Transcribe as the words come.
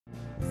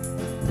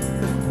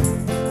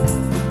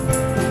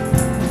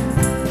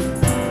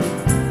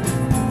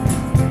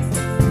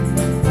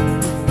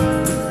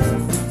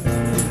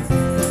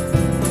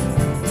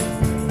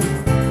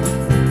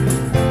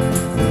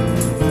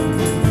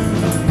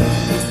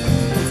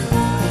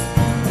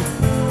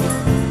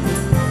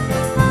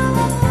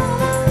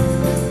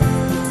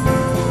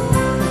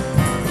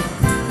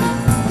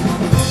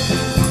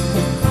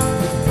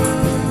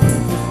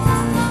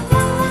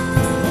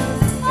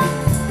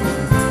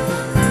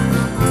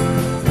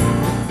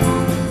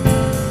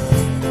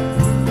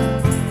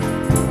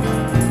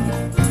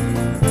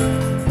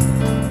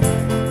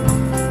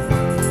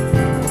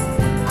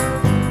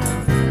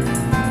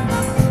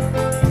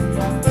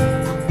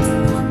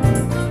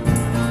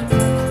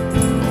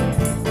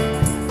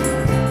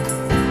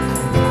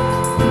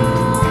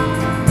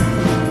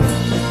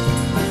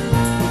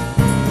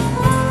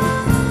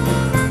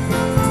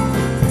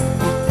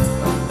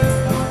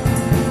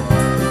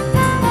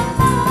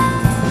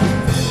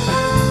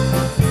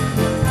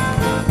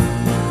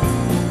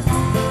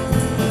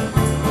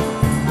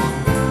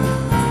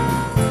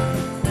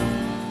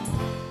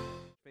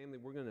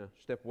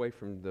away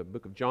from the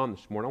book of John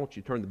this morning, I want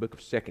you to turn to the book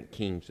of 2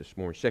 Kings this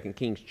morning. 2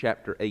 Kings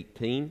chapter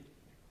 18.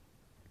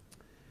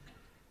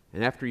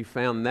 And after you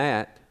found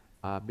that,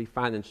 be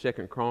finding 2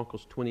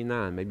 Chronicles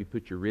 29. Maybe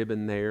put your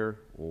ribbon there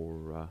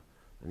or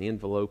an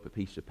envelope, a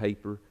piece of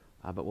paper.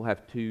 But we'll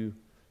have two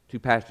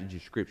passages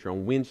of Scripture.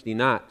 On Wednesday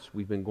nights,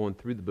 we've been going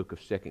through the book of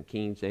 2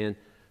 Kings and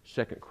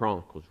 2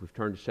 Chronicles. We've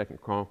turned to 2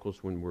 Chronicles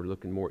when we're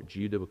looking more at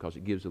Judah because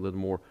it gives a little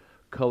more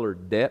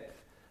colored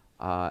depth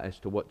as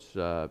to what's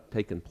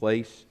taken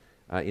place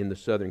in the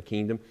southern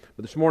kingdom.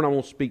 But this morning I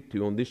want to speak to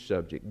you on this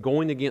subject,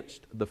 going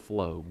against the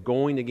flow.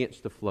 Going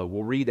against the flow.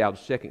 We'll read out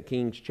of 2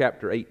 Kings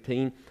chapter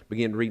 18,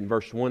 begin reading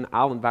verse 1.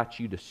 I'll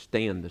invite you to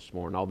stand this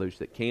morning, all those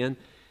that can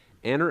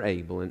and are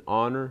able, in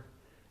honor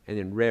and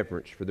in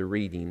reverence for the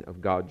reading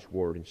of God's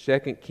Word. In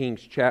 2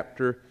 Kings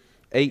chapter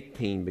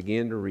 18,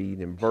 begin to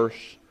read in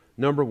verse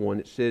number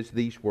 1. It says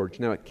these words,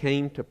 Now it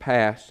came to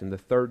pass in the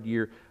 3rd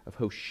year of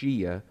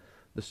Hoshea,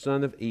 the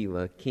son of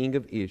Elah, king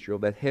of Israel,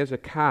 that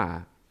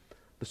Hezekiah,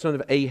 the son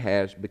of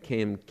Ahaz,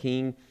 became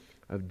king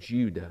of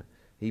Judah.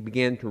 He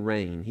began to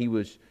reign. He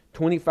was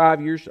 25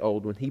 years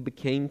old when he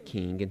became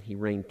king, and he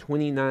reigned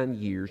 29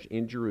 years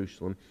in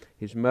Jerusalem.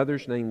 His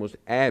mother's name was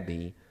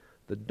Abi,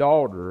 the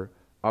daughter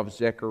of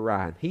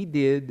Zechariah. And he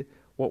did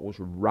what was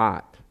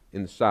right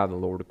in the sight of the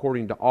Lord,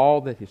 according to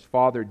all that his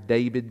father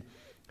David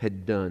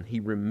had done. He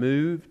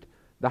removed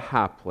the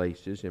high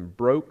places and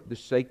broke the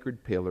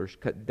sacred pillars,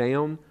 cut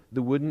down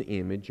the wooden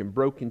image, and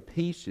broke in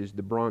pieces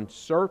the bronze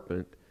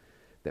serpent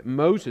that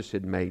Moses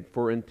had made.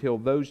 For until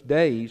those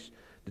days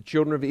the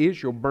children of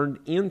Israel burned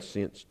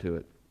incense to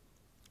it.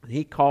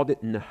 He called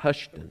it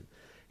Nehushtan.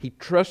 He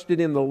trusted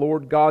in the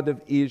Lord God of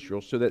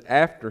Israel, so that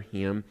after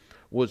him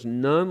was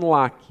none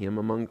like him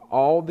among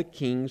all the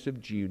kings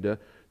of Judah,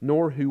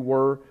 nor who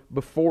were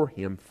before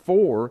him.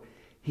 For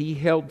he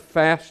held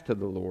fast to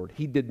the Lord.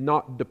 He did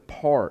not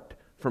depart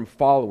from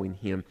following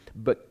him,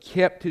 but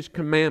kept his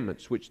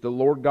commandments, which the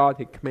Lord God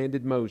had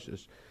commanded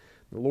Moses.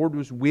 The Lord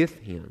was with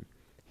him.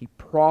 He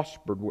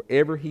prospered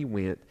wherever he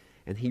went,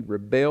 and he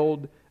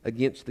rebelled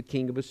against the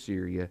king of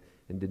Assyria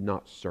and did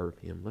not serve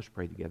him. Let's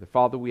pray together.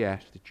 Father, we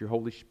ask that your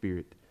Holy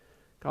Spirit,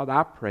 God,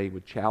 I pray,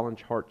 would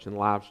challenge hearts and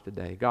lives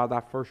today. God, I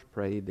first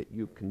pray that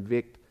you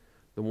convict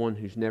the one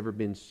who's never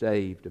been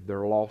saved of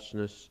their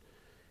lostness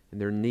and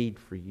their need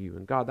for you.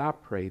 And God, I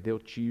pray they'll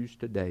choose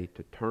today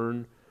to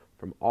turn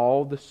from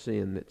all the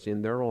sin that's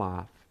in their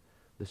life,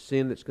 the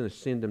sin that's going to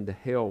send them to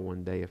hell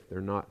one day if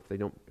they're not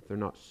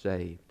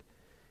saved.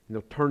 And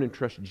they'll turn and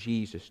trust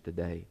Jesus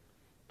today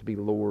to be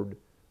Lord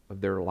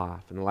of their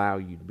life and allow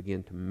you to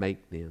begin to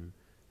make them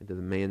into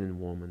the man and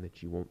woman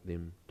that you want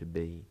them to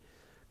be.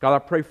 God, I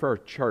pray for our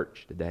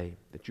church today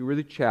that you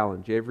really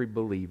challenge every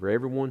believer,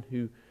 everyone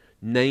who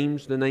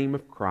names the name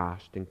of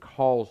Christ and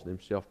calls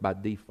themselves by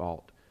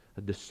default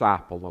a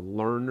disciple, a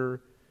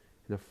learner,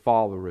 and a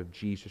follower of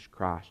Jesus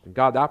Christ. And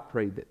God, I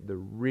pray that the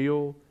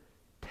real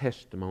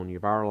testimony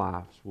of our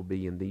lives will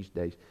be in these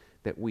days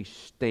that we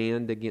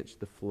stand against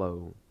the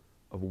flow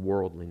of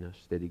worldliness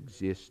that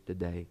exists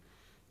today.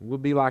 We'll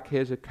be like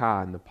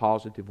Hezekiah in the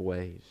positive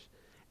ways,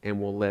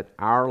 and we'll let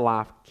our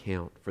life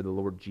count for the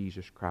Lord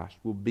Jesus Christ.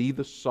 We'll be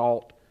the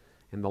salt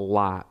and the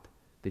light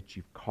that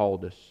you've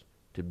called us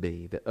to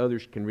be, that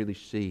others can really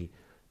see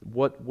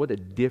what a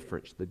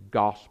difference the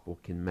gospel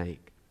can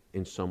make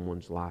in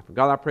someone's life. And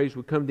God, I pray as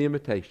we come to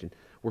invitation,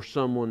 where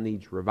someone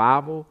needs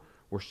revival,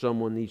 where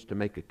someone needs to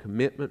make a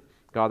commitment,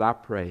 God, I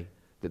pray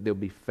that they'll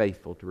be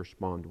faithful to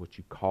respond to what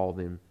you call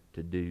them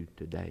to do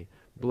today.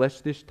 Bless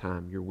this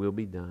time, your will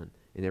be done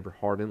in every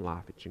heart and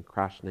life. It's in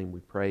Christ's name we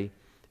pray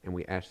and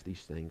we ask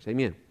these things.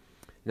 Amen.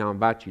 Now I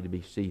invite you to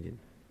be seated.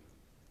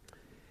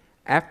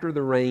 After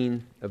the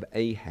reign of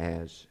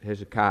Ahaz,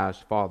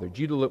 Hezekiah's father,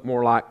 Judah looked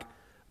more like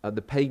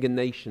the pagan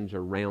nations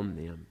around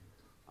them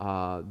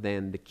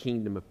than the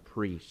kingdom of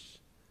priests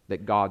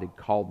that God had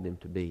called them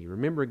to be.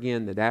 Remember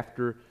again that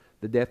after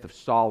the death of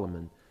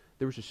Solomon,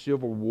 there was a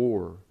civil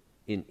war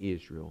in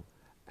Israel.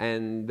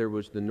 And there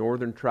was the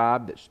northern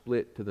tribe that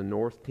split to the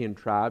north, 10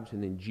 tribes,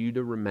 and then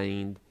Judah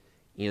remained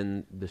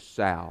in the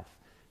south.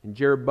 And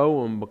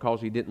Jeroboam, because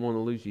he didn't want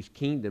to lose his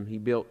kingdom, he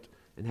built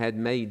and had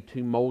made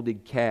 2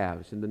 molded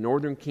calves. And the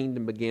northern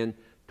kingdom began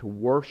to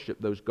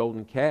worship those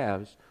golden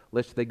calves,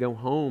 lest they go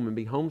home and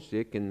be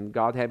homesick and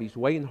God have his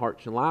way in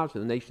hearts and lives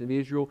and the nation of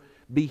Israel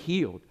be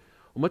healed.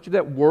 Well, much of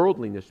that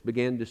worldliness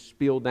began to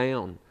spill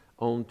down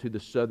onto the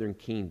southern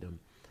kingdom.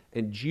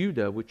 And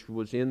Judah, which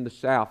was in the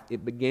south,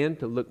 it began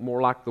to look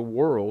more like the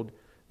world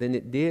than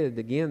it did,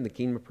 again, the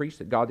kingdom of priests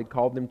that God had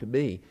called them to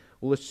be.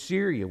 Well,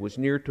 Assyria was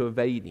near to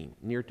invading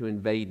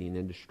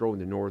and destroying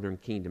the northern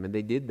kingdom. And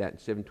they did that in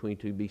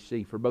 722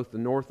 BC. For both the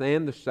north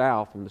and the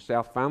south, when the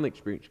south finally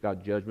experienced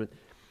God's judgment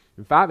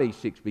in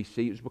 586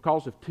 BC, it was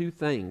because of 2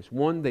 things.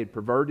 One, they'd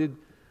perverted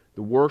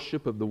the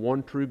worship of the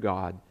one true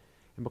God.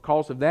 And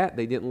because of that,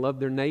 they didn't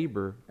love their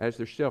neighbor as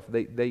theirself.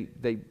 They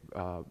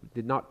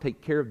did not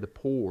take care of the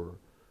poor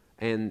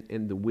and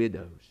the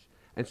widows.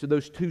 And so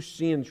those 2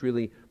 sins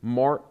really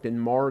marked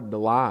and marred the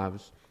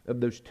lives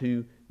of those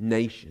 2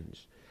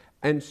 nations.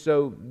 And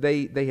so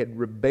they had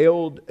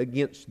rebelled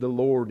against the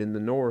Lord in the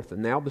north,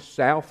 and now the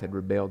south had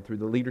rebelled through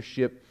the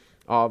leadership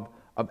of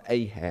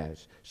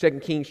Ahaz. 2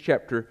 Kings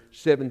chapter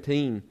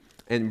 17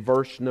 and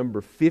verse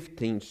number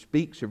 15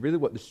 speaks of really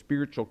what the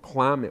spiritual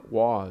climate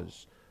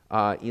was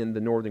in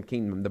the northern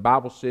kingdom. The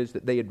Bible says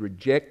that they had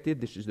rejected,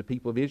 this is the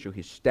people of Israel,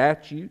 His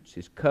statutes,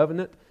 His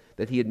covenant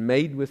that He had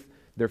made with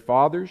their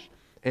fathers,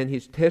 and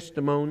His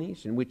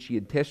testimonies in which He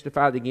had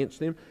testified against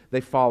them.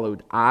 They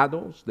followed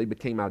idols. They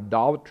became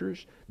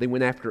idolaters. They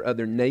went after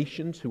other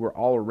nations who were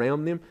all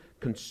around them,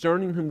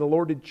 concerning whom the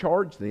Lord had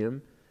charged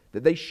them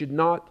that they should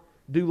not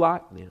do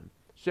like them.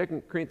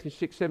 2 Corinthians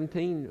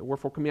 6:17,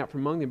 wherefore come out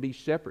from among them, be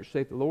separate,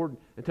 saith the Lord,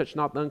 and touch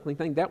not the unclean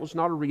thing. That was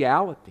not a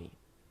reality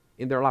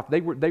in their life.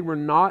 They were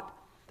not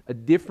a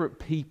different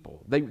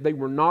people. They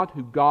were not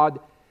who God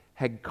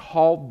had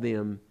called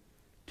them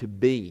to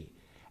be.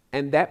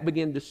 And that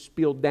began to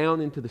spill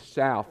down into the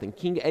south. And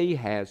King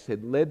Ahaz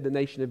had led the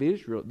nation of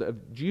Israel,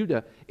 of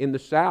Judah in the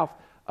south,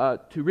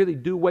 to really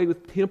do away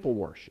with temple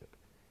worship.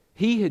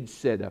 He had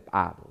set up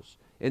idols.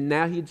 And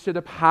now he had set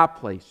up high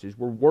places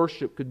where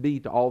worship could be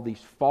to all these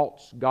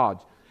false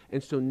gods.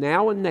 And so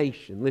now a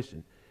nation,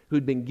 listen, who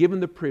had been given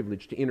the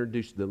privilege to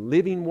introduce the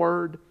living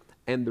word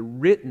and the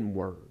written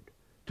word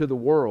to the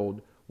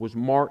world was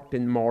marked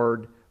and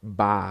marred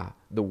by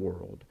the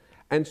world.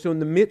 And so in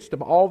the midst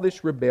of all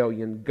this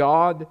rebellion,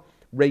 God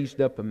raised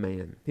up a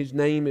man. His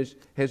name is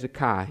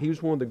Hezekiah. He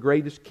was one of the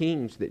greatest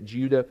kings that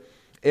Judah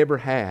ever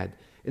had.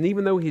 And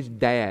even though his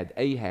dad,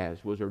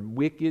 Ahaz, was a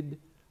wicked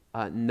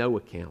no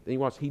account,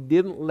 and he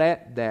didn't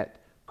let that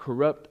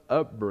corrupt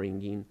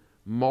upbringing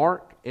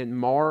mark and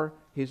mar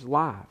his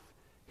life.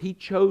 He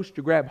chose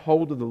to grab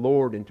hold of the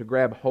Lord and to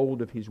grab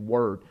hold of His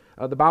Word.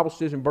 The Bible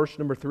says in verse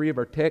number 3 of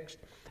our text,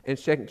 in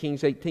 2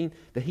 Kings 18,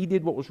 that he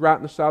did what was right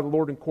in the sight of the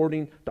Lord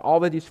according to all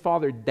that his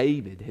father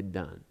David had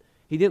done.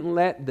 He didn't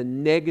let the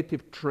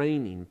negative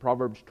training,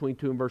 Proverbs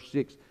 22 and verse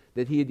 6,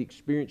 that he had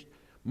experienced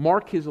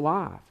mark his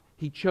life.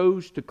 He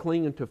chose to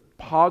cling unto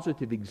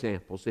positive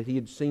examples that he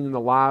had seen in the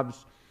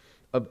lives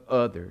of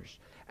others.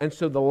 And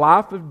so the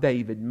life of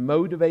David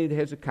motivated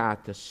Hezekiah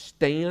to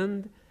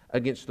stand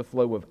against the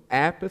flow of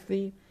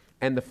apathy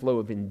and the flow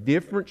of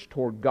indifference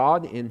toward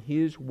God and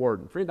His Word.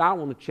 And friend, I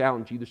want to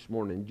challenge you this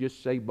morning and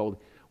just say boldly,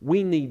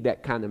 we need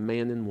that kind of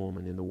man and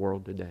woman in the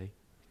world today.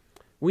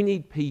 We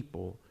need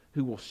people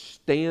who will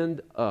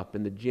stand up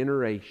in the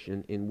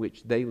generation in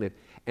which they live,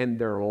 and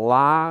their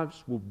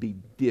lives will be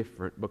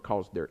different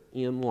because they're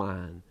in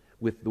line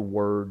with the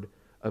Word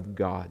of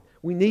God.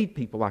 We need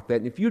people like that.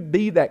 And if you'd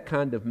be that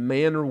kind of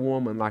man or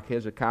woman like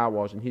Hezekiah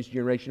was in his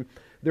generation,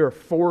 there are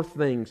 4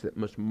 things that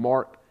must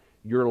mark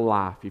your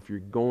life if you're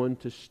going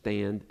to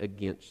stand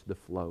against the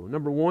flow.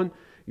 Number 1,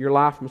 your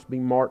life must be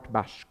marked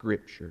by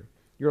Scripture.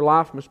 Your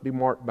life must be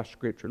marked by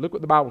Scripture. Look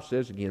what the Bible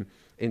says again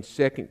in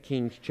 2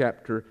 Kings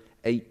chapter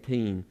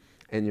 18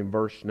 and in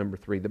verse number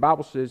 3. The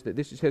Bible says that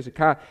this is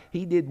Hezekiah.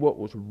 He did what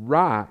was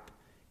right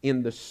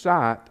in the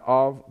sight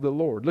of the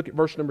Lord. Look at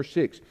verse number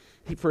 6.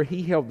 For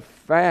he held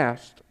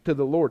fast to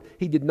the Lord.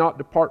 He did not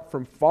depart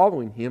from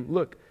following Him.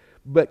 Look,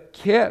 but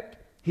kept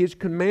His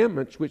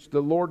commandments which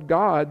the Lord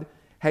God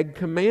had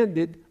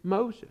commanded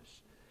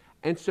Moses.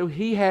 And so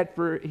he had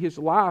for his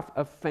life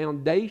a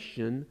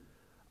foundation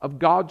of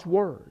God's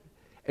Word.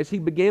 As he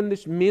began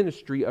this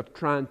ministry of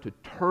trying to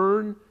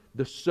turn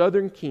the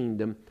southern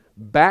kingdom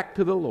back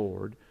to the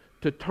Lord,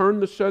 to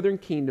turn the southern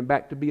kingdom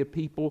back to be a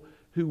people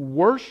who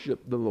worship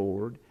the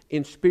Lord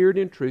in spirit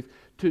and truth,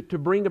 to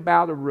bring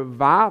about a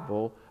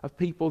revival of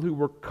people who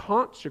were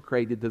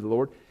consecrated to the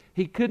Lord,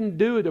 he couldn't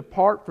do it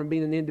apart from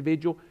being an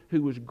individual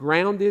who was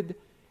grounded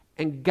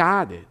and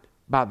guided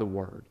by the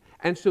Word.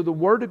 And so the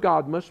Word of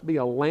God must be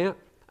a lamp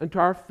unto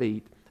our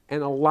feet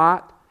and a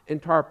light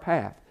unto our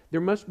path.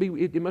 It must be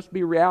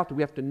a reality.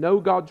 We have to know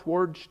God's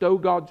Word, stow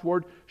God's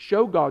Word,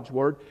 show God's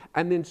Word,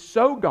 and then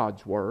sow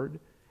God's Word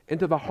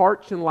into the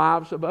hearts and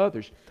lives of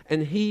others.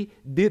 And he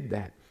did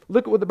that.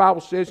 Look at what the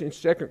Bible says in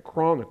 2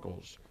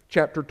 Chronicles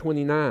chapter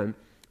 29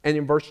 and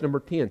in verse number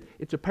 10.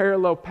 It's a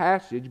parallel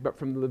passage, but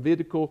from the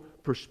Levitical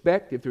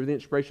perspective through the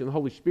inspiration of the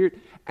Holy Spirit.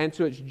 And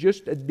so it's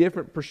just a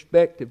different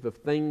perspective of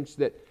things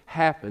that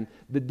happen.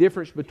 The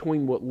difference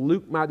between what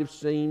Luke might have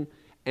seen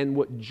and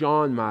what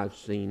John might have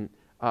seen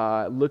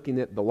looking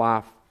at the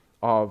life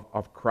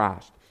of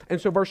Christ.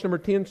 And so verse number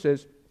 10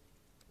 says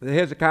that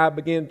Hezekiah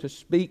began to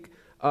speak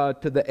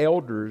to the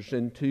elders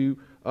and to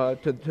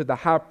the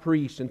high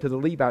priests and to the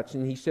Levites.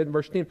 And he said in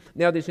verse 10,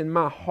 now it is in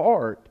my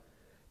heart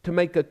to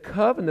make a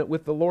covenant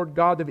with the Lord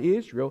God of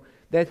Israel,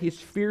 that His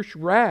fierce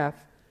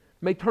wrath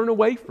may turn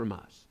away from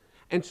us.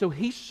 And so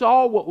he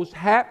saw what was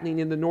happening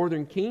in the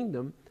northern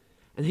kingdom,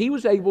 and he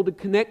was able to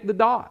connect the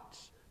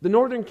dots. The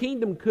northern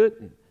kingdom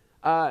couldn't.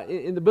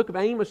 In the book of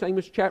Amos,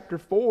 Amos chapter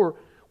 4,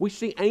 we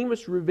see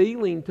Amos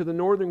revealing to the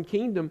northern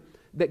kingdom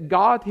that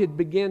God had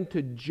begun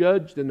to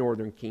judge the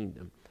northern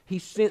kingdom. He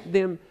sent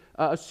them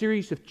a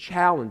series of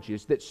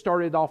challenges that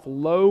started off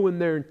low in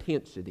their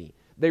intensity.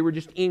 They were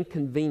just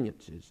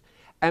inconveniences.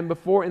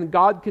 And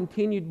God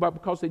continued,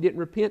 because they didn't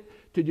repent,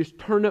 to just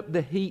turn up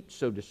the heat,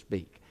 so to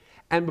speak.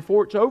 And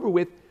before it's over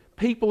with,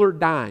 people are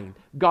dying.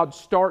 God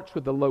starts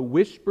with a low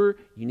whisper.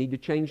 You need to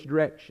change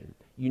direction.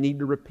 You need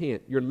to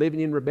repent. You're living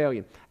in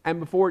rebellion. And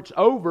before it's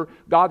over,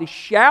 God is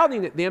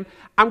shouting at them,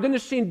 I'm going to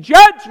send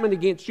judgment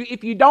against you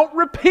if you don't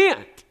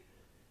repent.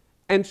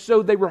 And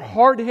so they were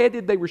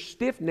hard-headed, they were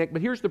stiff-necked,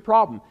 but here's the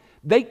problem.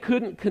 They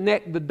couldn't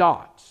connect the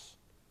dots.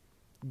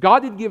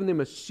 God had given them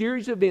a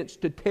series of events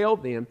to tell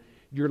them,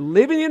 you're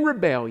living in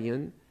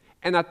rebellion,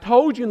 and I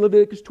told you in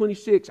Leviticus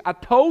 26, I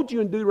told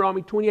you in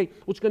Deuteronomy 28,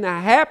 what's going to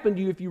happen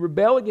to you if you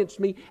rebel against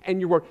me and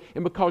your word.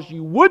 And because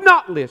you would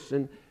not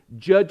listen,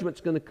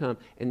 judgment's going to come.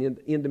 And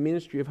in the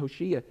ministry of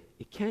Hoshea,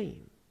 it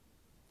came.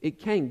 It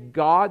came.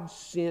 God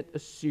sent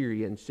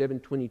Assyria in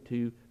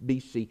 722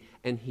 BC,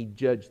 and he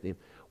judged them.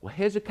 Well,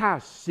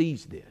 Hezekiah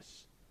sees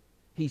this.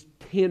 He's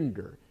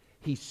tender.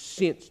 He's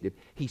sensitive.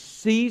 He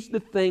sees the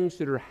things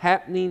that are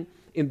happening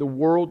in the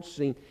world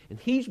scene, and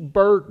he's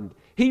burdened.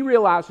 He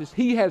realizes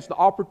he has the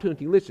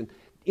opportunity. Listen,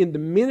 in the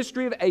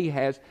ministry of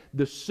Ahaz,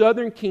 the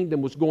southern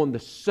kingdom was going the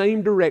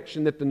same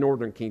direction that the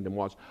northern kingdom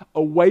was,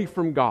 away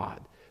from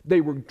God.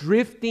 They were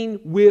drifting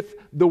with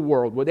the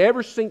world.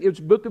 Whatever seemed, it was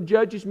Book of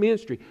Judges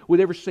ministry.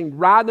 Whatever seemed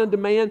right unto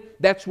man,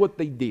 that's what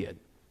they did.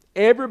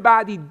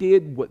 Everybody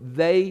did what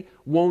they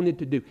wanted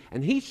to do.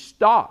 And he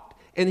stopped.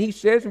 And he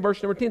says in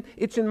verse number 10,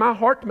 it's in my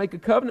heart to make a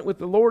covenant with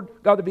the Lord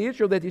God of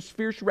Israel that his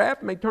fierce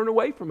wrath may turn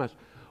away from us.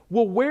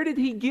 Well, where did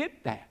he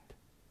get that?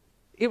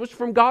 It was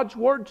from God's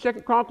Word, 2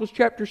 Chronicles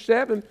chapter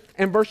 7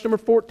 and verse number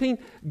 14.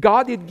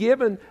 God had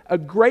given a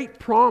great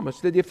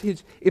promise that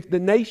if the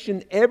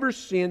nation ever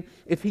sinned,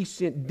 if he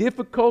sent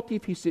difficulty,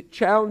 if he sent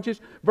challenges,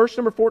 verse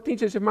number 14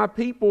 says, if my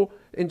people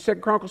in 2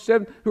 Chronicles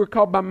 7 who are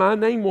called by my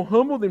name will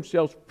humble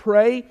themselves,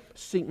 pray,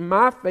 seek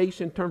my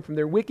face, and turn from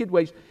their wicked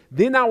ways,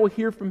 then I will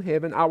hear from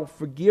heaven, I will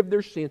forgive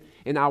their sin,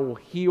 and I will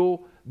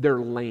heal their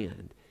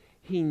land.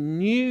 He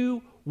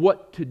knew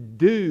what to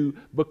do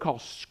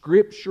because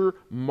Scripture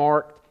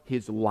marked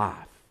his life.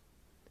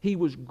 He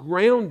was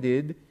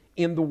grounded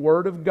in the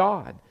Word of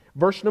God.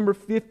 Verse number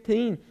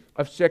 15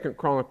 of 2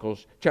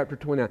 Chronicles chapter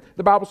 29.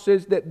 The Bible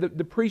says that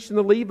the priests and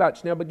the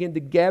Levites now began to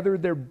gather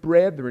their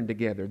brethren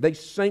together. They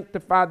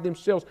sanctified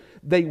themselves.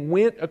 They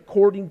went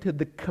according to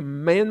the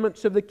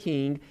commandments of the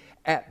king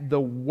at the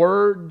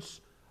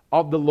words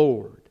of the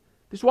Lord.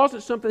 This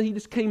wasn't something he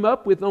just came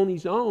up with on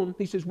his own.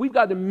 He says, we've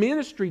got a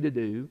ministry to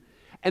do,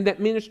 and that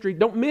ministry,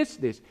 don't miss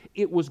this,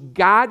 it was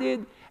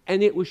guided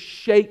and it was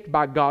shaped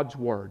by God's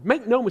Word.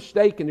 Make no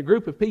mistake, in a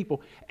group of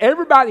people,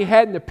 everybody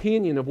had an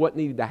opinion of what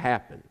needed to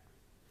happen.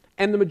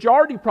 And the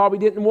majority probably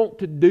didn't want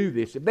to do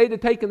this. If they'd have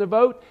taken the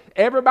vote,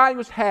 everybody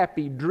was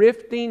happy,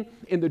 drifting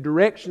in the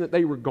direction that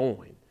they were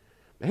going.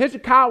 But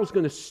Hezekiah was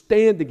going to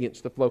stand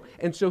against the flow,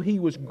 and so he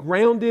was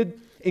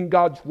grounded in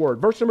God's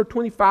Word. Verse number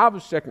 25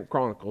 of 2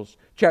 Chronicles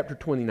chapter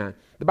 29.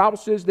 The Bible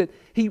says that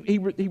he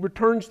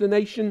returns the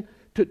nation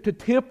to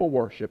temple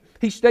worship.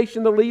 He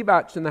stationed the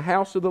Levites in the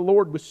house of the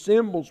Lord with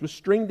cymbals, with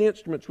stringed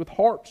instruments, with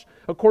harps,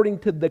 according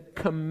to the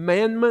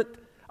commandment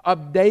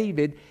of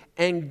David,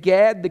 and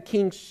Gad the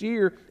king's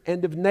seer,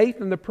 and of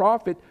Nathan the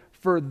prophet,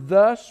 for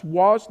thus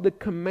was the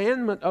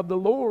commandment of the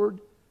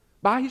Lord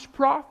by his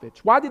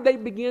prophets. Why did they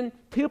begin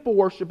temple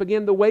worship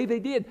again the way they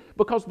did?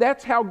 Because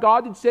that's how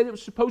God had said it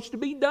was supposed to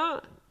be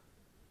done.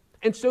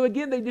 And so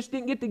again, they just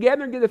didn't get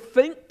together and get a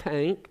think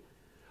tank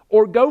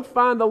or go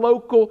find a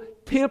local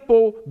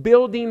temple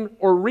building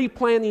or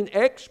replanting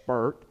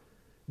expert.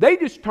 They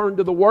just turned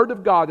to the Word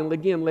of God and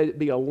again let it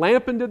be a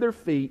lamp unto their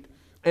feet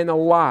and a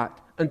light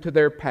unto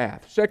their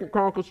path. 2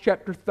 Chronicles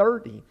chapter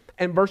 30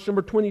 and verse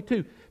number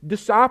 22.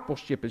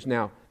 Discipleship is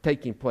now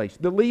taking place.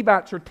 The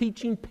Levites are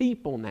teaching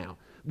people now.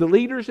 The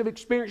leaders have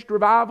experienced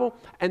revival,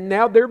 and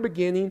now they're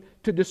beginning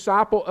to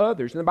disciple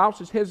others. And the Bible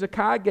says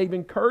Hezekiah gave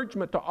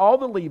encouragement to all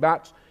the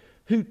Levites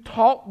who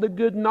taught the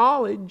good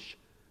knowledge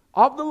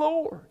of the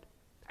Lord.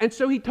 And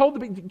so he told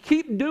them,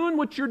 keep doing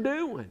what you're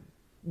doing.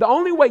 The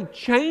only way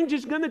change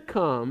is going to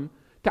come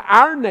to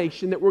our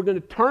nation, that we're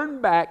going to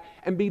turn back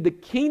and be the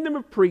kingdom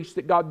of priests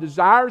that God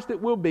desires that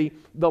we'll be,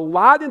 the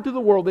light into the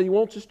world that He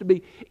wants us to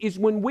be, is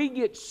when we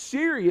get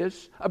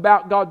serious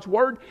about God's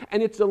Word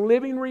and it's a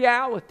living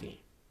reality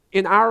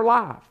in our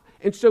life.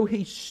 And so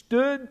he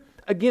stood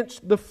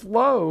against the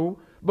flow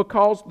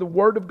because the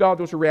Word of God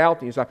was a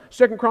reality in his life.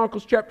 2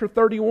 Chronicles chapter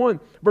 31,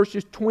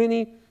 verses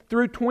 20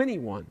 through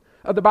 21.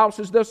 The Bible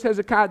says, thus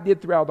Hezekiah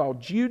did throughout all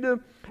Judah,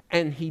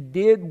 and he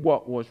did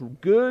what was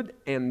good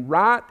and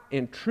right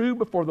and true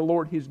before the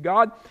Lord his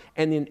God,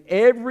 and in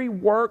every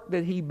work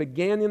that he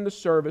began in the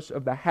service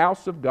of the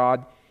house of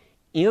God,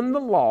 in the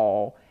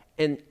law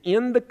and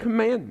in the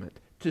commandment,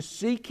 to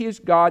seek his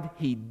God,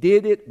 he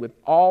did it with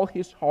all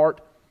his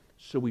heart,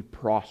 so he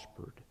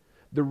prospered.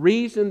 The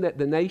reason that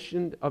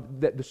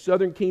the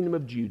southern kingdom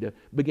of Judah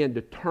began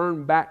to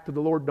turn back to the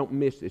Lord, don't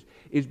miss this,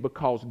 is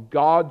because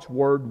God's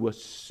Word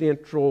was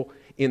central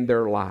in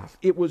their life.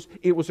 It was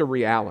a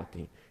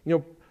reality.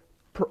 You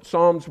know,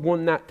 Psalms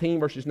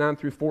 119 verses 9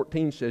 through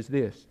 14 says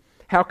this,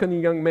 how can a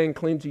young man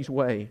cleanse his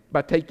way?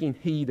 By taking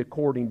heed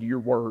according to your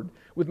word.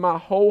 With my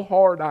whole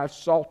heart I have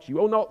sought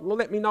you. Oh, no,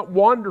 let me not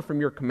wander from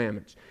your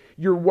commandments.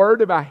 Your word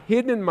have I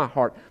hidden in my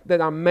heart,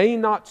 that I may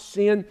not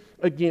sin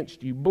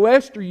against you.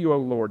 Blessed are you, O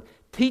Lord.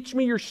 Teach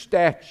me your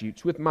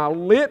statutes. With my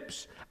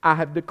lips I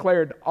have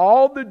declared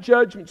all the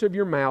judgments of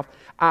your mouth.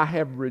 I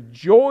have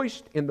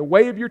rejoiced in the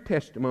way of your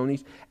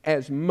testimonies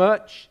as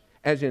much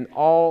as in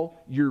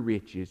all your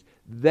riches.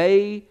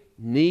 They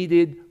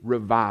needed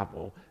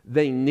revival.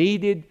 They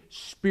needed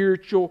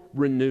spiritual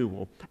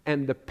renewal.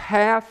 And the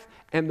path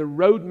and the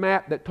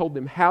roadmap that told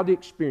them how to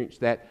experience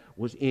that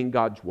was in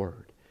God's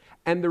Word.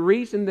 And the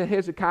reason that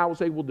Hezekiah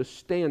was able to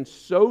stand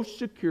so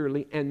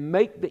securely and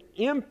make the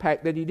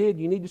impact that he did,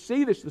 you need to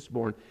see this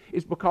morning,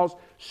 is because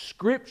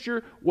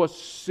Scripture was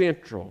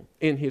central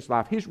in his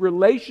life. His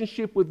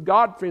relationship with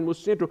God, friend, was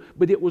central,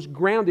 but it was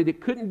grounded.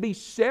 It couldn't be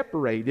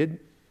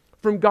separated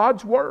from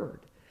God's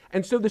Word.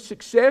 And so the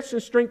success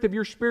and strength of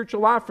your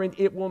spiritual life, friend,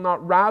 it will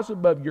not rise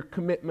above your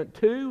commitment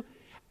to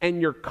and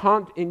your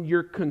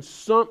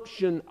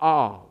consumption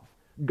of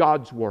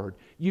God's Word.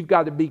 You've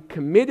got to be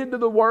committed to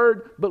the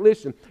Word, but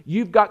listen,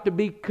 you've got to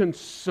be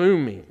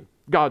consuming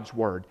God's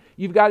Word.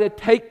 You've got to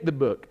take the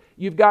book.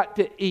 You've got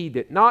to eat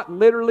it. Not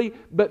literally,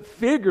 but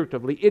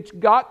figuratively. It's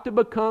got to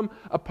become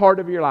a part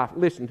of your life.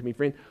 Listen to me,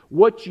 friend.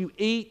 What you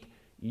eat,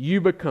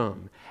 you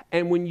become.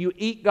 And when you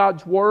eat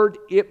God's Word,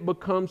 it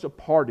becomes a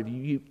part of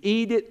you. You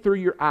eat it through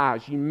your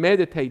eyes. You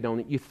meditate on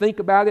it. You think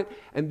about it,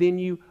 and then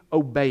you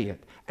obey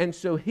it. And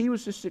so he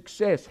was a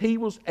success. He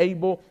was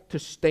able to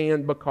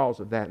stand because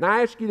of that. And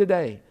I ask you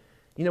today,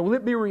 will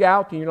it be a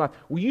reality in your life?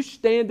 Will you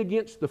stand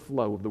against the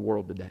flow of the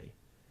world today?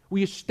 Will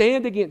you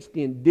stand against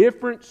the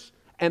indifference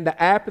and the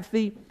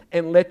apathy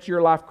and let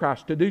your life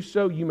Christ? To do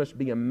so, you must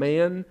be a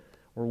man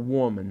or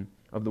woman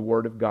of the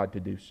Word of God to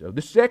do so.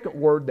 The second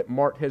word that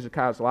marked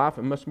Hezekiah's life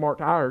and must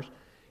mark ours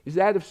is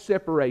that of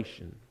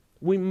separation.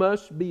 We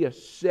must be a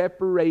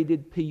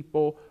separated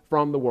people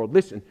from the world.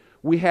 Listen,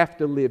 we have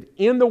to live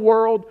in the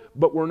world,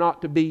 but we're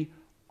not to be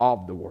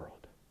of the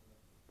world.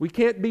 We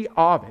can't be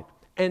of it.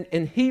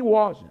 And he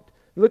wasn't.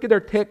 Look at our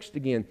text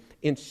again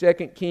in 2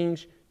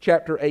 Kings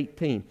chapter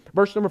 18.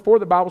 Verse number 4,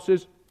 the Bible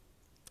says,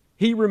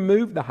 he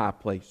removed the high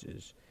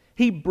places.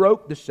 He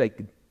broke the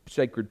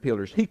sacred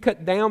pillars. He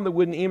cut down the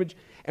wooden image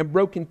and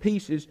broke in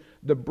pieces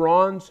the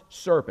bronze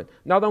serpent.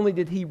 Not only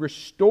did he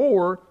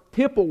restore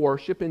temple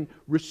worship and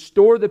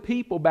restore the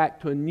people back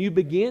to a new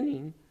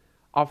beginning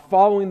of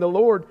following the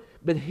Lord,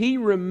 but he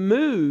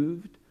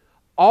removed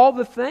all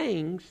the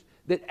things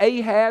that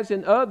Ahaz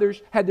and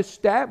others had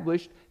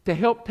established to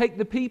help take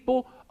the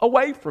people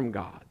away from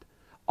God.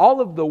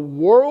 All of the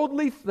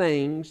worldly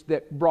things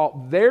that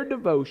brought their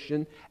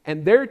devotion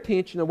and their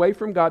attention away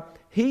from God,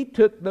 he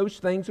took those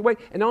things away.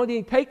 And not only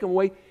did he take them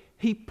away,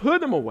 he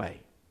put them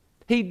away.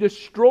 He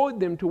destroyed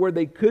them to where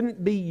they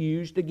couldn't be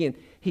used again.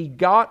 He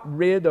got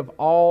rid of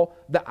all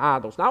the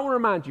idols. Now I want to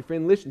remind you,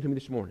 friend, listen to me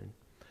this morning.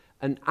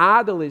 An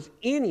idol is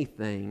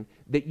anything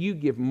that you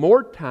give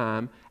more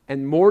time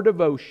and more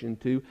devotion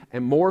to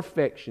and more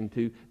affection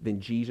to than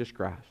Jesus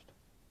Christ.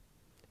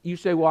 You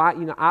say, well,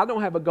 I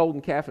don't have a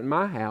golden calf in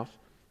my house.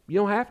 You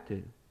don't have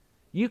to.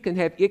 You can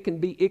have, it can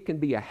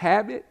be a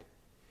habit,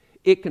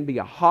 it can be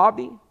a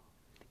hobby,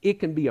 it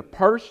can be a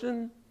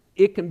person,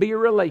 it can be a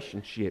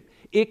relationship.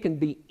 It can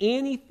be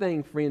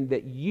anything, friend,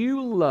 that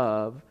you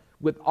love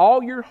with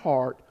all your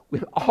heart,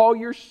 with all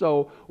your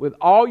soul, with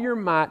all your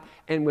might,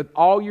 and with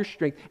all your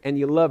strength, and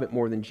you love it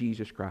more than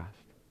Jesus Christ.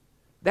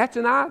 That's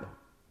an idol.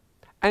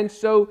 And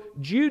so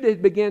Judah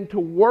began to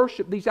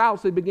worship these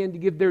idols. They began to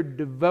give their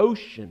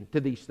devotion to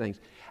these things.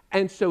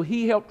 And so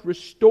he helped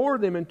restore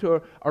them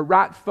into a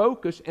right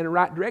focus and a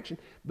right direction.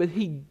 But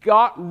he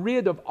got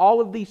rid of all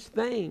of these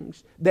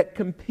things that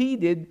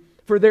competed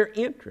for their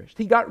interest.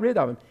 He got rid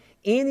of them.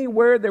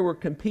 Anywhere there were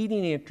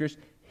competing interests,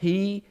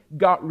 he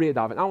got rid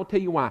of it. And I will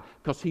tell you why.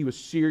 Because he was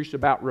serious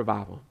about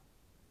revival.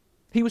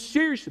 He was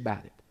serious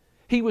about it.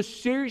 He was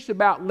serious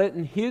about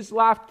letting his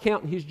life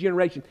count in his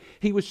generation.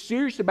 He was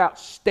serious about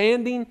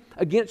standing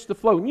against the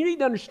flow. And you need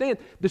to understand,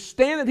 the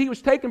stand that he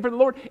was taking for the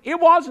Lord, it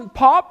wasn't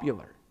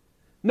popular.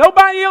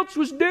 Nobody else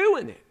was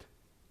doing it.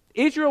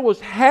 Israel was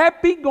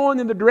happy going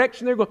in the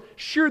direction they were going.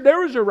 Sure,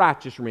 there was a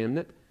righteous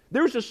remnant.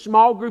 There was a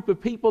small group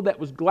of people that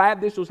was glad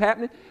this was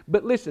happening.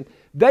 But listen,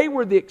 they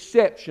were the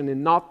exception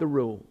and not the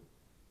rule.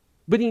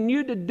 But he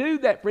knew to do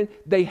that, friend,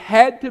 they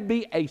had to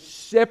be a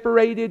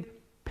separated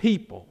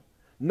people.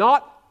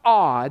 Not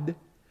odd,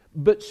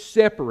 but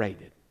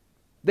separated.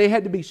 They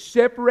had to be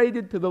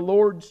separated to the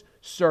Lord's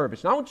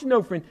service. Now I want you to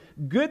know, friend,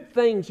 good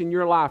things in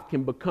your life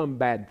can become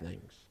bad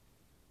things.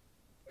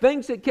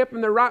 Things that kept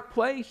in the right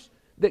place,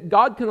 that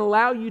God can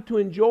allow you to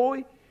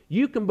enjoy,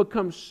 you can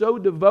become so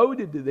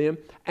devoted to them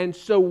and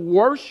so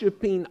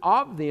worshiping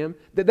of them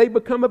that they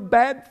become a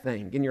bad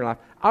thing in your life.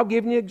 I'll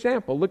give you an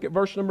example. Look at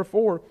verse number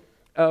 4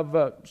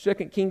 of 2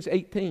 Kings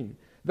 18.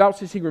 The Bible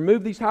says he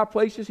removed these high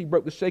places. He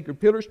broke the sacred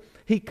pillars.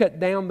 He cut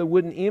down the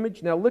wooden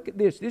image. Now look at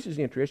this. This is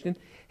interesting.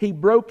 He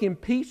broke in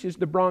pieces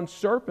the bronze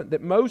serpent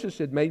that Moses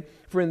had made.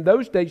 For in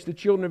those days the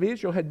children of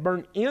Israel had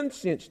burned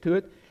incense to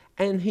it.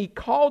 And he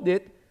called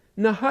it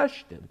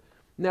Nehushtan.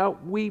 Now,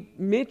 we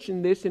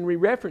mentioned this and we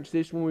referenced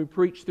this when we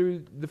preached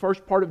through the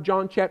first part of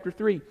John chapter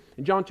 3.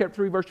 In John chapter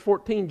 3, verse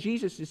 14,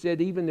 Jesus has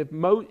said, even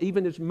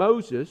as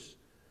Moses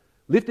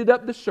lifted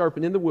up the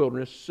serpent in the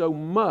wilderness, so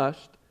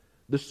must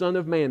the Son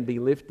of Man be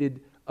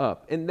lifted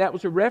up. And that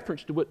was a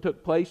reference to what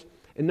took place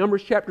in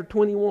Numbers chapter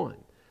 21.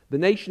 The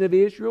nation of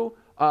Israel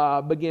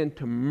began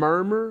to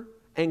murmur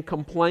and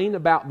complain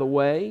about the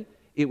way.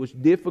 It was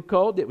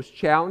difficult, it was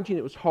challenging,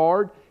 it was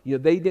hard.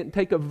 They didn't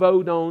take a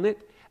vote on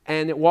it,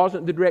 and it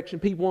wasn't the direction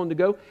people wanted to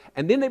go.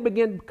 And then they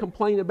began to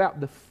complain about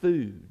the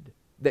food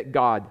that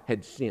God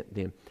had sent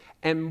them.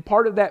 And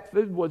part of that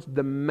food was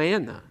the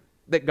manna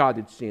that God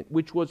had sent,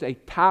 which was a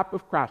type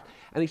of Christ.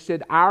 And he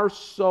said, our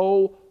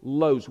soul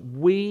loathes.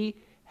 We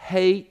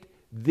hate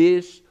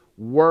this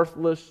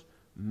worthless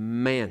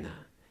manna.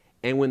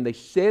 And when they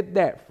said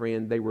that,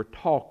 friend, they were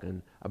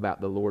talking about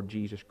the Lord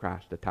Jesus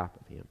Christ, the type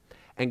of Him.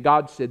 And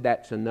God said,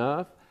 that's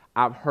enough.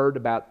 I've heard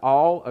about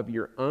all of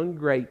your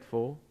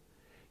ungrateful,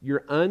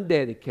 your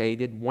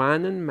undedicated,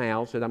 whining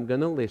mouths that I'm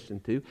going to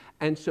listen to.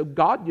 And so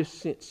God just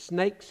sent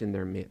snakes in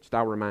their midst.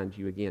 I'll remind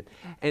you again.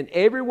 And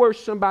everywhere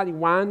somebody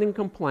whined and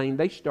complained,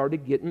 they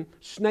started getting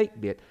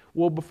snake bit.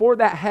 Well, before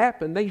that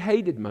happened, they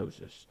hated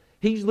Moses.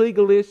 He's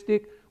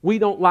legalistic. We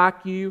don't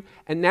like you.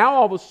 And now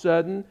all of a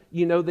sudden,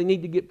 they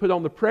need to get put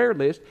on the prayer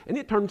list. And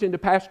it turns into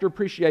Pastor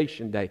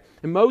Appreciation Day.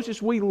 And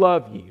Moses, we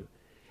love you.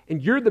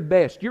 And you're the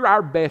best. You're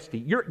our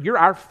bestie. You're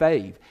our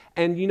fave.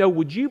 And,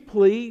 would you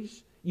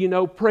please,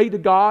 pray to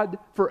God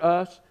for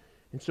us?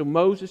 And so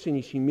Moses, in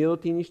his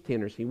humility and his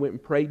tenderness, he went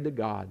and prayed to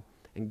God.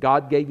 And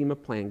God gave him a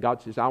plan.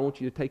 God says, I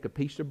want you to take a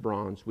piece of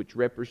bronze, which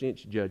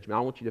represents judgment.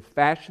 I want you to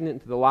fashion it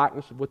into the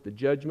likeness of what the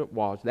judgment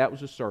was. That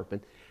was a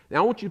serpent. Now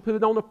I want you to put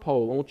it on a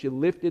pole. I want you to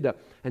lift it up.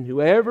 And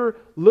whoever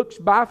looks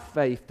by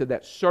faith to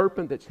that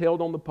serpent that's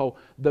held on the pole,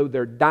 though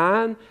they're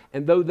dying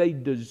and though they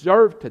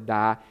deserve to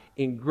die,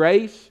 in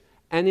grace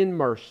and in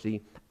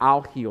mercy,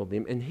 I'll heal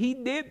them. And he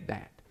did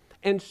that.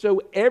 And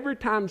so every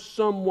time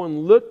someone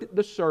looked at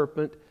the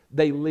serpent,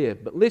 they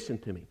lived. But listen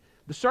to me.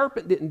 The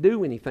serpent didn't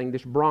do anything,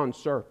 this bronze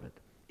serpent.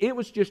 It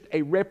was just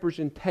a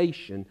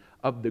representation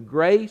of the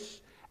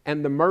grace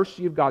and the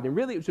mercy of God. And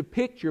really it was a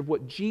picture of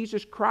what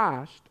Jesus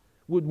Christ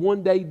would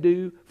one day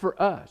do for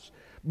us.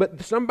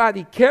 But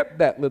somebody kept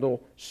that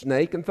little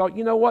snake and thought,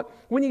 you know what?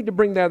 We need to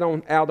bring that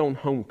out on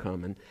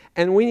homecoming.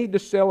 And we need to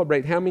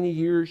celebrate how many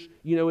years,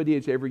 it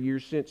is every year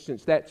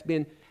since that's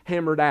been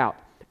hammered out.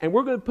 And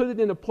we're going to put it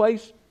in a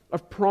place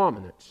of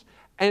prominence.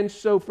 And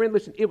so, friend,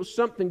 listen, it was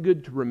something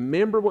good to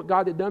remember what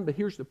God had done, but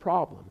here's the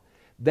problem.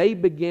 They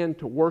began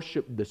to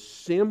worship the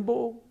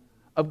symbol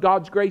of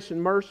God's grace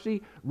and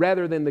mercy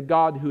rather than the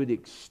God who had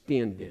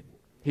extended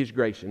His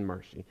grace and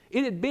mercy.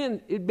 It had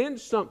been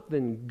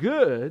something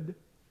good,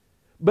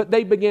 but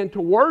they began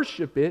to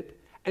worship it,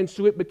 and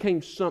so it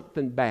became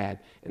something bad.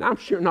 And I'm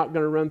sure not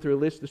going to run through a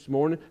list this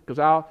morning because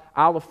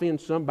I'll offend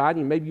somebody,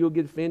 and maybe you'll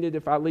get offended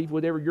if I leave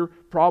whatever your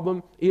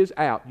problem is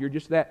out. You're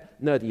just that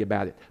nutty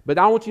about it. But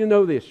I want you to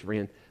know this,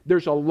 friend.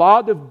 There's a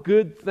lot of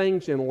good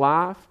things in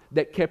life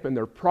that kept in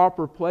their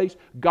proper place,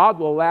 God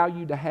will allow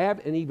you to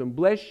have and even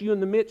bless you in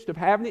the midst of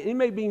having it. It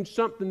may be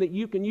something that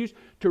you can use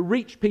to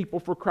reach people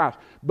for Christ.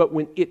 But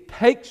when it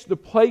takes the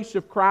place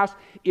of Christ,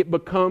 it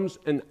becomes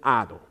an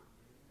idol.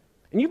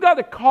 And you've got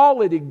to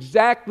call it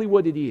exactly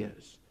what it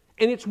is.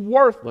 And it's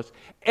worthless.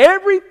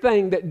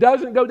 Everything that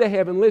doesn't go to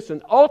heaven,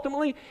 listen,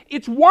 ultimately,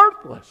 it's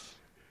worthless.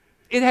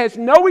 It has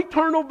no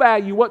eternal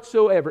value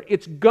whatsoever.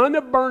 It's going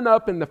to burn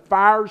up in the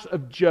fires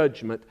of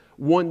judgment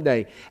one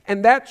day.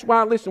 And that's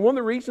why, listen, one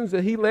of the reasons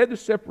that he led the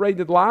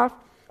separated life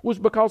was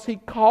because he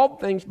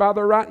called things by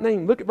their right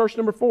name. Look at verse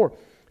number 4.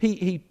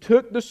 He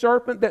took the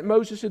serpent that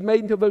Moses had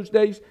made until those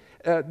days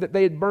that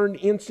they had burned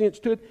incense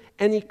to it,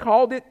 and he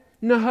called it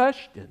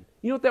Nehushtan.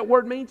 You know what that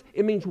word means?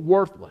 It means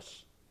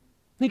worthless.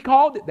 He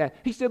called it that.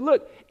 He said,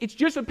 look, it's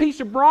just a piece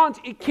of bronze.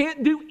 It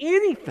can't do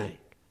anything.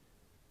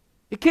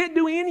 It can't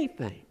do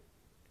anything.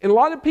 And a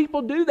lot of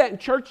people do that in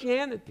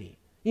churchianity.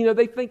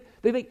 They think,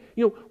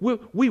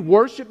 we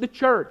worship the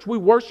church. We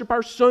worship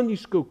our Sunday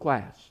school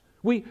class.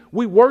 We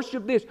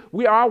worship this.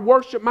 I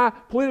worship my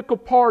political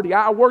party.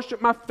 I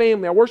worship my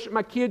family. I worship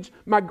my kids,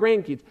 my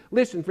grandkids.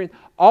 Listen, friend,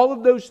 all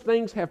of those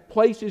things have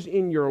places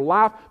in your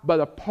life, but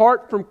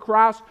apart from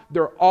Christ,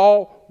 they're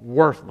all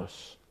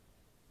worthless.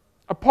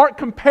 Apart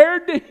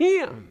compared to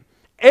Him,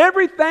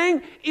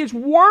 everything is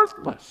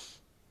worthless.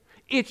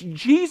 It's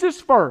Jesus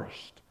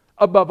first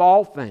above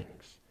all things.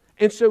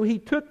 And so He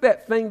took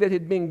that thing that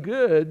had been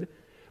good,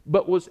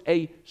 but was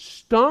a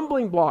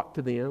stumbling block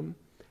to them,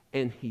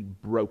 and He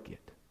broke it.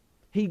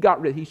 He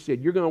got rid. He said,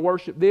 you're going to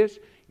worship this.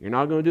 You're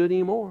not going to do it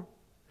anymore.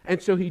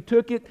 And so He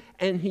took it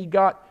and He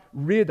got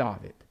rid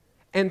of it.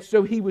 And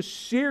so He was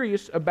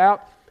serious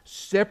about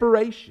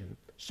separation.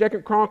 2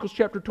 Chronicles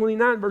chapter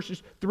 29,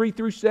 verses 3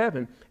 through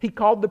 7. He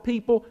called the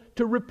people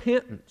to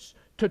repentance,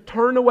 to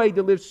turn away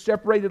to live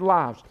separated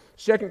lives.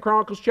 2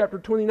 Chronicles chapter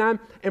 29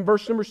 and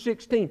verse number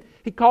 16.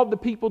 He called the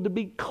people to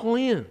be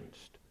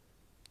cleansed.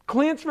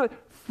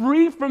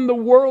 Free from the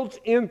world's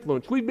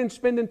influence. We've been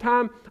spending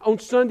time on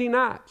Sunday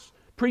nights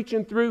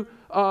preaching through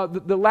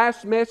the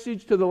last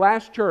message to the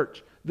last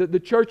church, the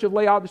church of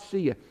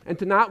Laodicea. And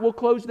tonight we'll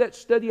close that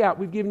study out.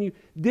 We've given you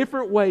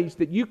different ways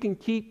that you can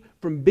keep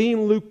from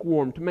being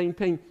lukewarm to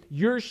maintain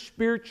your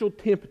spiritual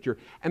temperature.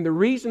 And the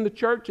reason the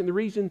church, and the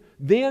reason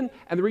then,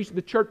 and the reason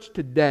the church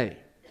today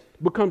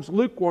becomes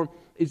lukewarm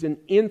is an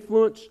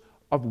influence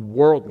of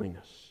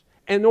worldliness.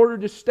 And in order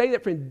to stay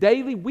that, friend,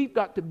 daily, we've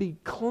got to be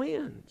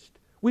cleansed.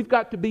 We've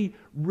got to be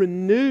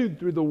renewed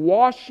through the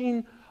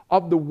washing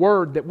of the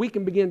Word, that we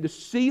can begin to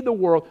see the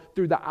world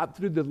through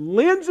the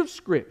lens of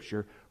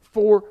Scripture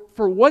for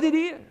what it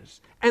is.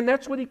 And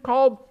that's what He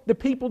called the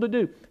people to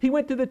do. He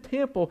went to the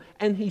temple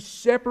and He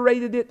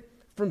separated it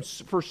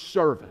for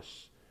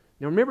service.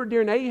 Now remember,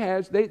 during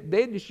Ahaz, they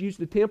just used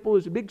the temple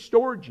as a big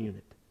storage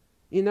unit.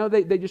 You know,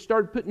 they just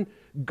started putting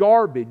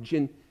garbage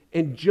and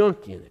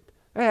junk in it.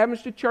 That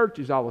happens to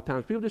churches all the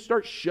time. People just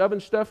start shoving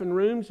stuff in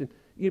rooms.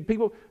 And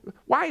people,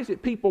 why is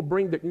it people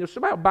bring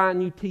somebody will buy a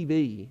new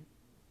TV,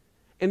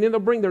 and then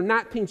they'll bring their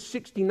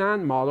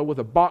 1969 model with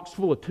a box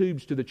full of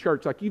tubes to the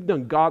church, like you've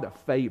done God a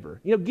favor.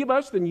 Give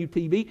us the new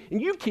TV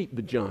and you keep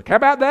the junk. How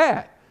about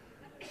that?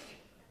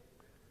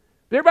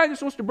 Everybody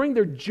just wants to bring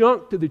their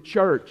junk to the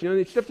church.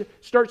 Stuff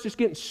starts just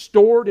getting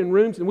stored in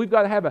rooms, and we've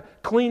got to have a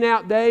clean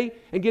out day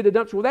and get a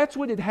dumpster. Well, that's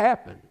what had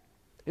happened.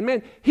 And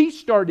man,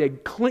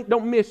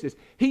 don't miss this.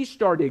 He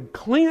started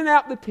cleaning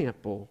out the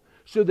temple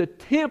so the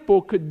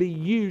temple could be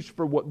used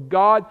for what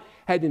God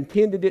had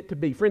intended it to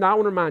be. Friend, I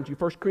want to remind you,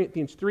 1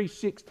 Corinthians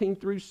 3:16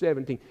 through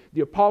 17,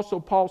 the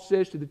Apostle Paul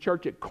says to the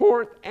church at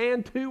Corinth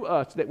and to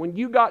us that when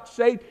you got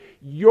saved,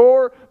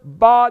 your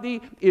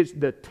body is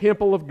the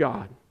temple of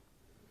God.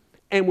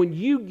 And when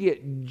you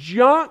get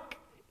junk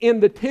in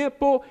the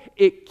temple,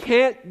 it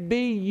can't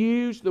be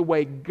used the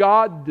way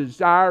God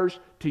desires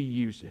to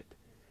use it.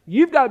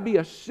 You've got to be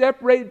a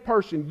separated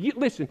person.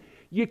 Listen,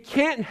 you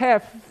can't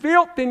have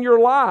filth in your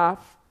life,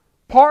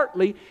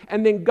 partly,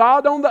 and then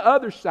God on the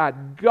other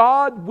side.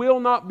 God will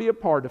not be a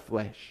part of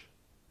flesh.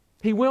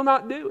 He will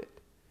not do it.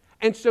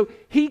 And so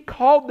He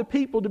called the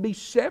people to be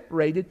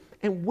separated,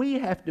 and we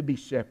have to be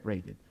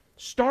separated.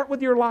 Start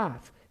with your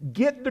life.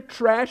 Get the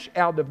trash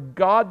out of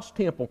God's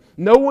temple.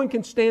 No one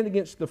can stand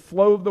against the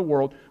flow of the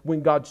world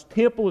when God's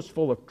temple is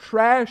full of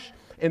trash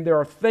and there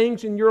are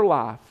things in your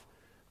life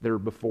that are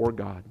before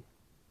God.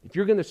 If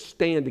you're going to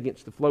stand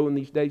against the flow in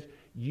these days,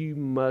 you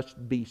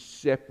must be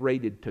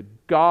separated to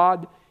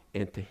God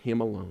and to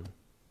Him alone.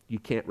 You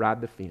can't ride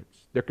the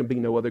fence. There can be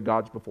no other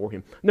gods before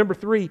Him. Number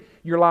 3,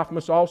 your life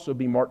must also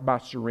be marked by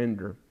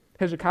surrender.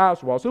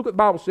 Hezekiah's walls. Look what the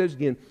Bible says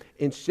again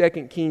in 2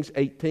 Kings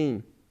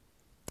 18.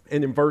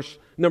 And in verse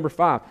number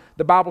 5,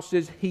 the Bible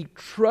says he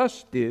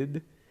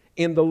trusted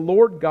in the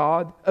Lord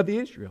God of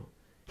Israel.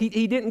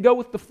 He didn't go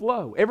with the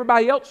flow.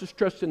 Everybody else is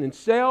trusting in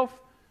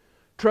self,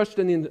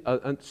 trusting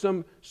in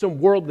some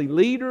worldly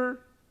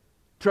leader,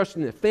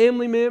 trusting in a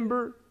family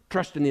member,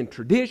 trusting in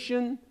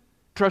tradition,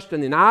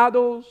 trusting in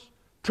idols,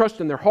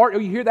 trusting their heart. Oh,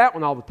 you hear that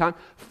one all the time.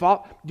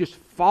 Just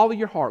follow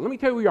your heart. Let me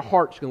tell you where your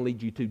heart's going to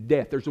lead you to: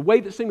 death. There's a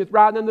way that seemeth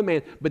right unto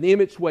man, but in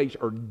its ways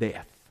are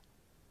death.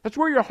 That's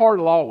where your heart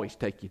will always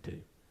take you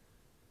to.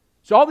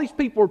 So all these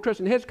people are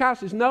trusting. Hezekiah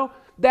says, no,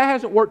 that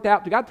hasn't worked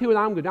out. God, tell you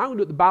what I'm going to do. I'm going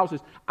to do what the Bible says.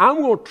 I'm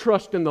going to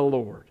trust in the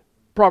Lord.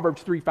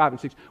 Proverbs 3, 5,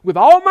 and 6. With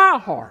all my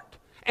heart,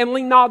 and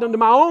lean not unto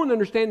my own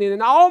understanding.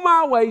 In all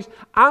my ways,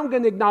 I'm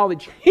going to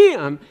acknowledge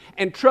Him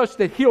and trust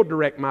that He'll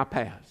direct my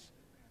paths.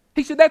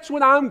 He said, that's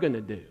what I'm going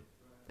to do.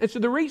 And so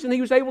the reason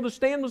he was able to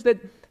stand was that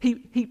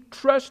he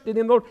trusted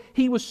in the Lord.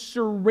 He was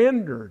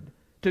surrendered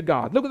to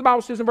God. Look what the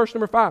Bible says in verse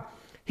number 5.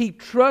 He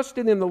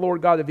trusted in the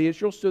Lord God of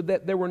Israel so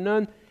that there were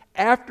none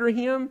after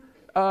him.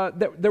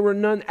 There were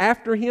none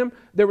after him.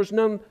 There was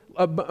none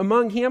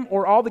among him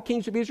or all the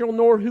kings of Israel,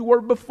 nor who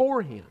were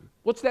before him.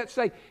 What's that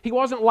say? He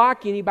wasn't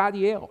like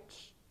anybody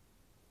else.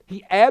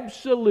 He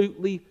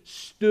absolutely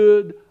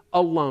stood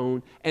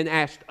alone and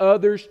asked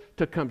others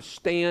to come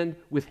stand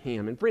with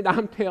him. And friend,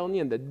 I'm telling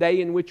you, in the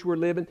day in which we're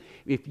living,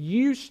 if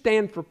you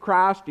stand for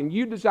Christ and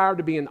you desire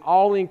to be an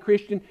all-in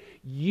Christian,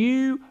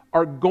 you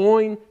are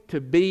going to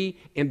be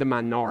in the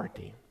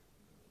minority,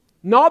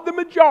 not the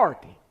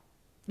majority.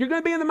 You're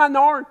going to be in the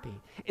minority.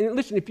 And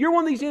listen, if you're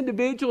one of these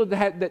individuals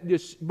that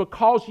just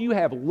because you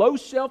have low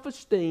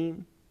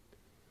self-esteem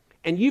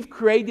and you've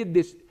created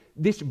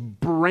this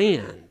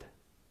brand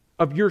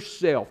of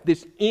yourself,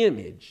 this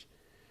image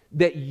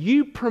that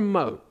you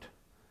promote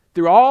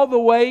through all the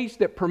ways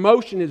that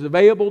promotion is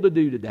available to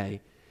do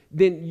today,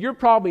 then you're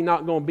probably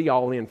not going to be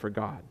all in for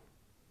God,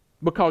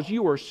 because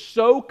you are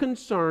so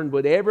concerned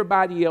what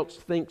everybody else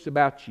thinks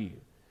about you.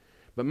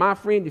 But my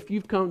friend, if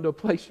you've come to a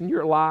place in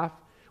your life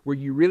where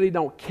you really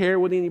don't care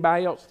what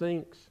anybody else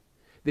thinks,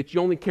 that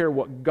you only care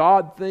what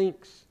God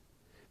thinks,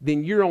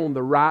 then you're on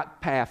the right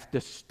path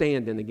to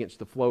standing against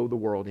the flow of the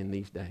world in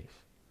these days.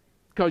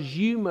 Because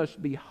you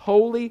must be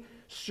wholly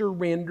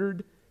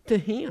surrendered to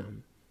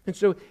Him. And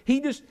so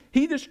he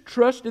just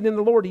trusted in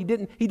the Lord. He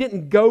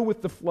didn't go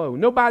with the flow.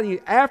 Nobody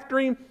after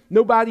him,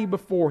 nobody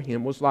before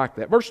him was like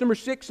that. Verse number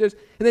 6 says,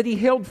 and that he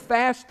held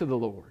fast to the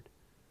Lord.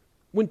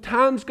 When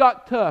times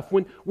got tough,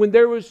 when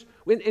there was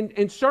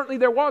And certainly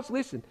there was.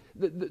 Listen,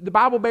 the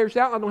Bible bears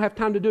out. I don't have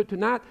time to do it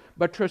tonight,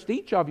 but I trust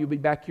each of you will be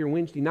back here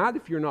Wednesday night.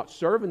 If you're not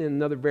serving in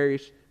another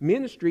various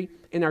ministry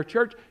in our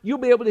church, you'll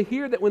be able to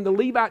hear that when the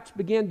Levites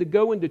began to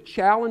go and to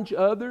challenge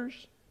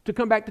others to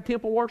come back to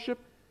temple worship,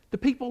 the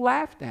people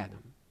laughed at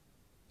them.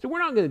 So we're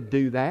not going to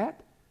do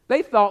that.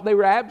 They thought they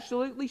were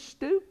absolutely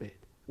stupid,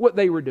 what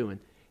they were doing.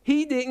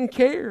 He didn't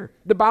care.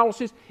 The Bible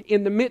says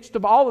in the midst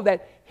of all of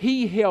that,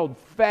 he held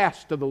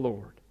fast to the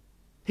Lord.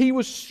 He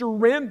was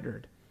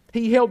surrendered.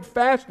 He held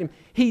fast to Him.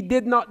 He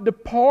did not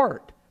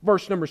depart,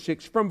 verse number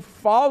 6, from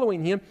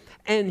following Him,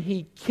 and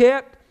He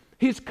kept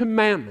His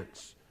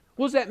commandments.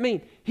 What does that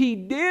mean? He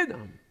did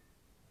them.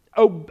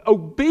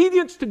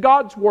 Obedience to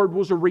God's Word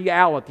was a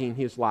reality in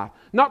his life.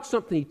 Not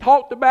something he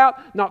talked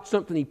about, not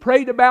something he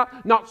prayed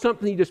about, not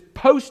something he just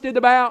posted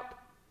about.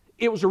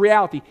 It was a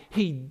reality.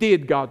 He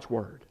did God's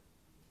Word.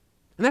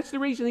 And that's the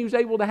reason he was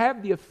able to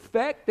have the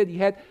effect that he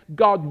had.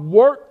 God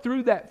worked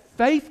through that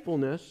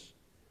faithfulness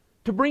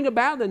to bring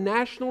about a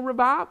national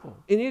revival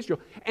in Israel.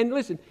 And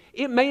listen,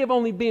 it may have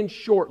only been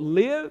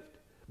short-lived,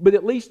 but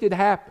at least it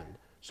happened.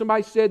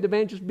 Somebody said to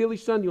Evangelist Billy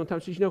Sunday one time,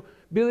 says,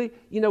 Billy,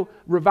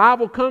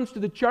 revival comes to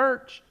the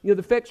church. The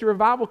effects of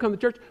revival come to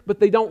the church, but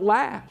they don't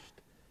last.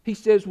 He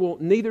says, well,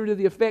 neither do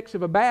the effects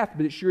of a bath,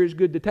 but it sure is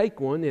good to take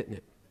one, isn't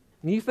it?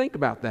 And you think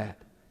about that.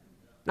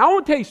 Now, I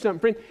want to tell you something,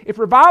 friend. If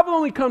revival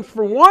only comes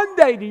for one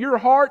day to your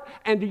heart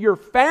and to your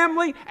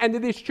family and to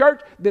this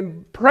church,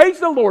 then praise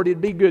the Lord, it'd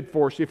be good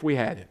for us if we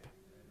had it.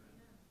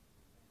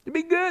 It'd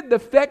be good. The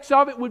effects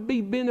of it would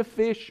be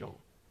beneficial.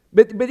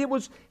 But it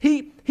was,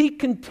 he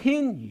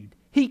continued.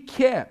 He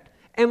kept.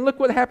 And look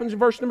what happens in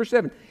verse number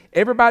 7.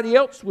 Everybody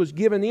else was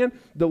given in.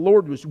 The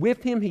Lord was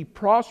with him. He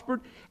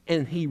prospered.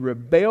 And he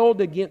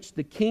rebelled against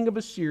the king of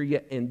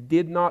Assyria and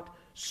did not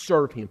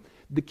serve him.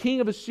 The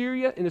king of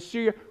Assyria in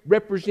Assyria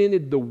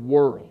represented the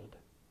world.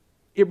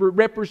 It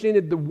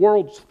represented the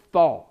world's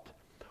thought.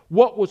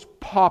 What was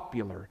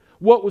popular.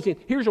 What was in.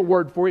 Here's a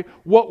word for you.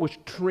 What was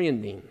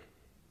trending.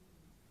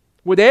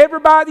 What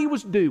everybody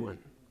was doing.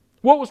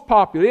 What was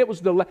popular?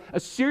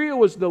 Assyria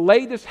was the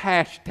latest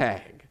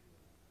hashtag.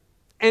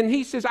 And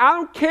he says, I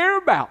don't care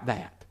about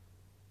that.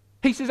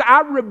 He says,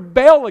 I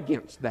rebel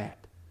against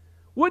that.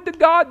 Would to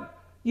God,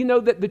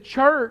 that the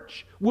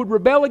church would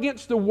rebel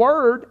against the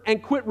Word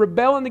and quit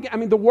rebelling,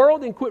 the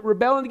world and quit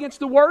rebelling against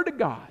the Word of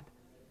God.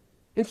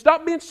 And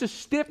stop being so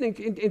stiff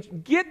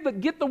and get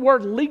the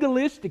word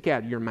legalistic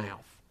out of your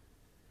mouth.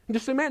 And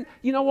just say, man,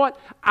 you know what?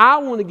 I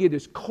want to get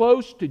as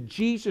close to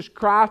Jesus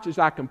Christ as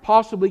I can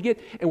possibly get.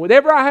 And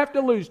whatever I have to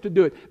lose to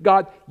do it,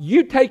 God,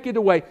 you take it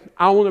away.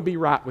 I want to be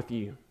right with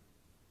you.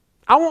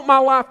 I want my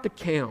life to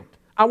count.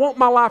 I want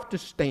my life to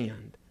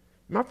stand.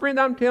 My friend,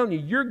 I'm telling you,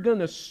 you're going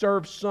to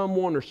serve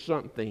someone or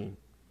something.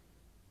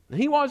 And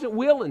he wasn't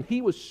willing.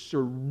 He was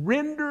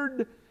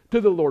surrendered to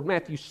the Lord.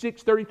 Matthew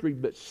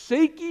 6:33. But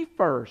seek ye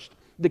first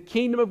the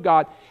kingdom of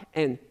God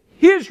and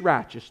His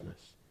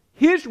righteousness,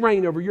 His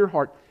reign over your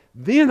heart.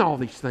 Then all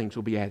these things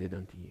will be added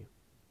unto you.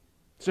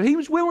 So he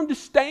was willing to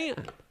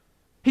stand.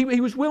 He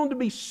was willing to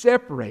be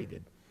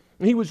separated.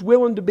 And he was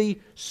willing to be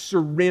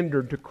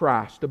surrendered to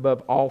Christ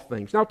above all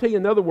things. Now I'll tell you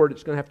another word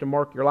that's going to have to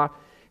mark your life,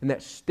 and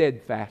that's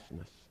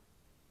steadfastness.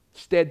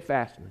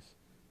 Steadfastness.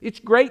 It's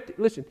great.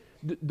 Listen,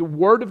 the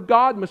Word of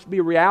God must be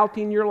a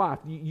reality in your life.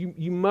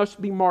 You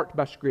must be marked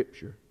by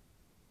Scripture.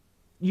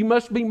 You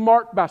must be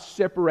marked by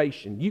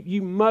separation.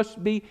 You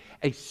must be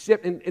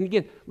and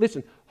again,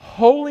 listen,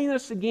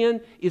 holiness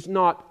again is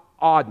not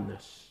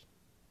oddness.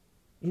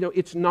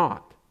 It's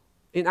not.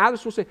 And I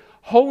just want to say,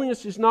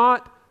 holiness is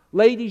not,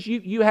 ladies,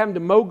 you having to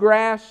mow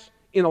grass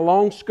in a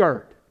long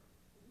skirt.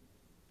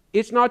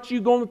 It's not you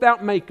going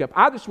without makeup.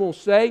 I just want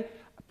to say,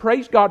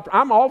 praise God,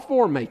 I'm all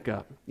for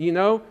makeup.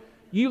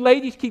 You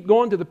ladies keep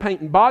going to the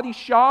paint and body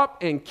shop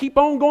and keep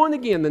on going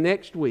again the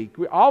next week.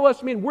 All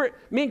us men,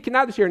 can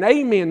I just hear an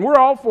amen? We're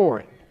all for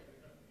it.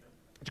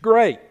 It's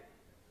great.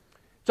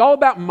 It's all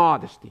about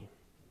modesty.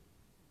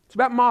 It's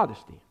about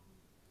modesty.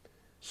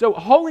 So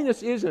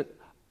holiness isn't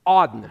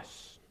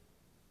oddness.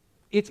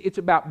 It's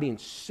about being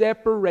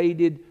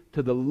separated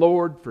to the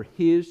Lord for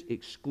His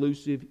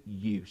exclusive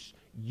use.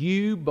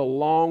 You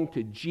belong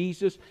to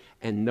Jesus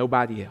and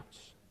nobody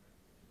else.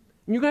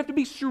 And you're going to have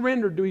to be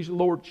surrendered to His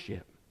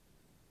Lordship.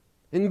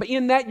 And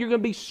in that, you're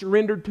going to be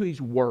surrendered to His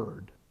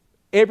Word.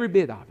 Every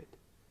bit of it.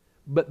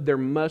 But there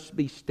must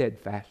be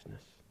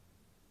steadfastness.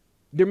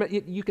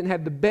 You can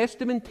have the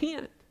best of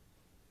intent.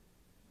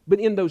 But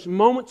in those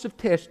moments of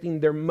testing,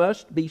 there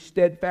must be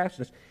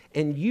steadfastness.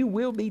 And you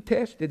will be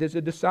tested as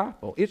a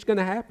disciple. It's going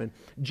to happen.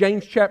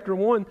 James chapter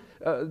 1,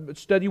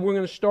 study we're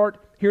going to start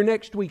here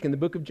next week in the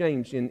book of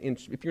James.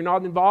 If you're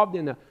not involved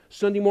in a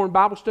Sunday morning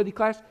Bible study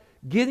class,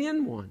 get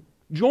in one.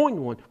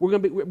 Join one. We're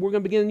going to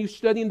begin a new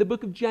study in the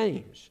book of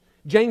James.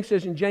 James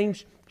says in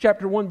James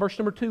chapter 1, verse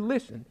number 2,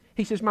 listen.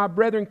 He says, my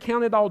brethren,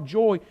 count it all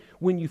joy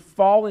when you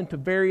fall into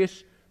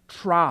various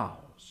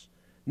trials,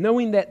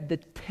 knowing that the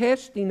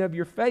testing of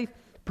your faith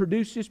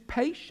produces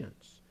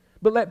patience.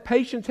 But let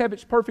patience have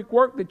its perfect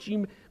work, that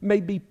you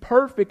may be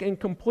perfect and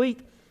complete,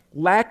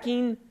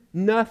 lacking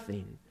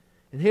Nothing.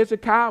 And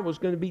Hezekiah was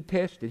going to be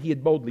tested. He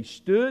had boldly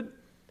stood,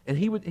 and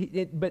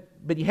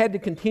but he had to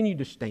continue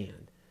to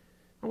stand.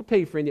 I want to tell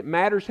you, friend, it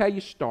matters how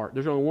you start.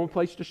 There's only one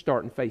place to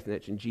start in faith, and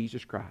that's in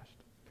Jesus Christ.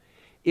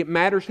 It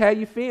matters how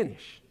you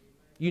finish.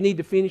 You need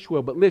to finish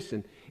well. But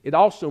listen, it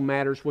also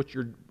matters what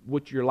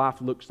your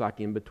life looks like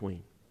in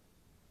between.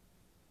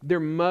 There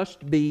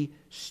must be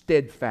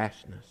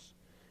steadfastness.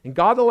 And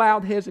God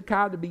allowed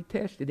Hezekiah to be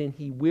tested, and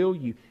He will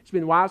you. It's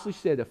been wisely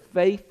said, a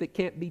faith that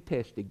can't be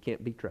tested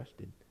can't be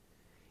trusted.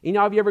 You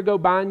know, if you ever go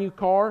buy a new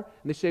car,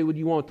 and they say, well, do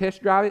you want to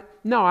test drive it?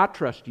 No, I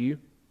trust you.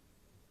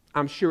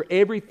 I'm sure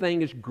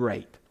everything is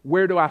great.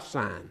 Where do I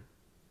sign?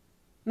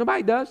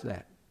 Nobody does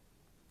that.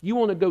 You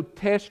want to go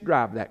test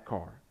drive that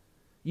car.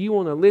 You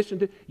want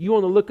to you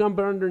want to look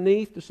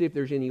underneath to see if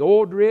there's any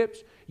oil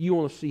drips. You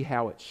want to see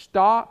how it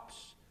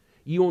stops.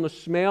 You want to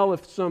smell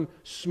if some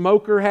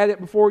smoker had it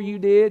before you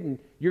did and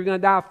you're going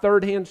to die of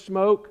third-hand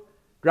smoke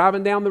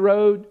driving down the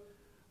road,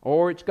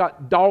 or it's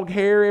got dog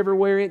hair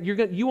everywhere.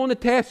 You want to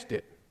test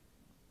it.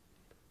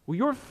 Well,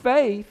 your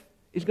faith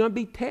is going to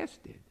be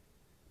tested.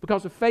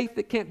 Because a faith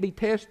that can't be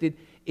tested,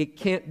 it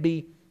can't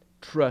be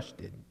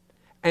trusted.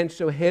 And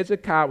so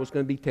Hezekiah was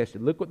going to be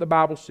tested. Look what the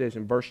Bible says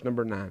in verse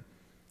number 9.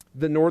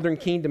 The northern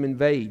kingdom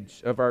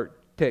invades, of our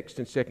text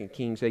in 2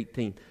 Kings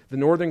 18. The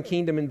northern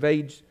kingdom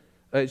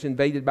is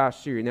invaded by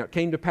Assyria. Now it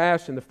came to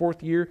pass in the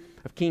 4th year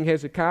of King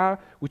Hezekiah,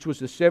 which was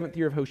the 7th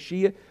year of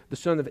Hoshea, the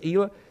son of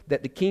Elah,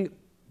 that the king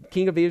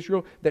of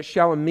Israel, that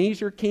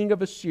Shalmaneser, king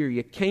of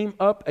Assyria, came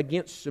up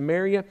against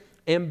Samaria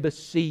and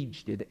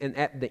besieged it. And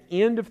at the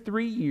end of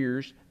 3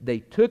 years, they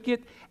took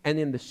it. And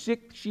in the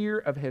 6th year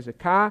of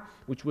Hezekiah,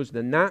 which was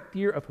the 9th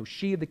year of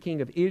Hoshea, the king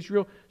of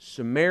Israel,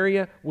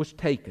 Samaria was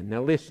taken.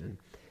 Now listen.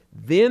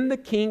 Then the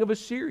king of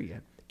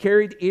Assyria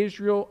carried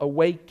Israel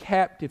away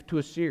captive to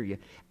Assyria,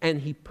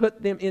 and he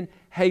put them in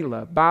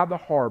Halah by the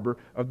harbor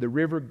of the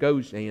river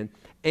Gozan,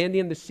 and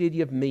in the city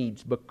of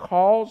Medes,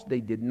 because they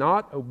did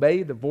not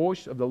obey the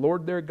voice of the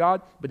Lord their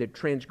God, but had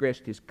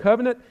transgressed His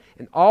covenant,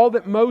 and all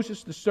that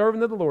Moses the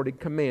servant of the Lord had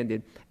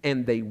commanded,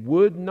 and they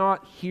would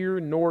not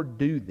hear nor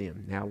do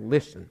them. Now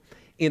listen.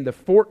 In the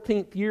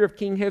 14th year of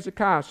King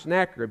Hezekiah,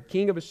 Sennacherib,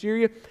 king of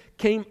Assyria,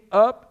 came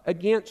up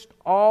against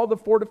all the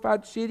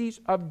fortified cities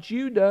of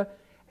Judah,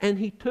 and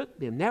he took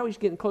them. Now he's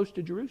getting close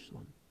to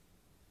Jerusalem.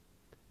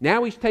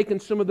 Now he's taken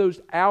some of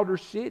those outer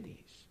cities.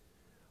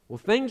 Well,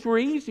 things were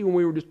easy when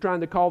we were just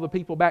trying to call the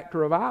people back to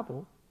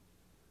revival.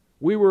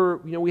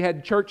 We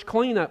had church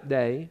cleanup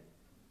day,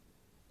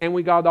 and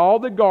we got all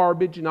the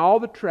garbage and all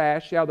the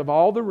trash out of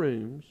all the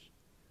rooms.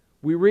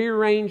 We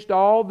rearranged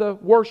all the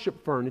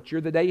worship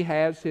furniture that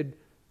Ahaz had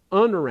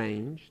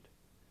unarranged.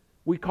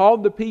 We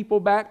called the people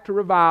back to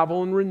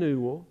revival and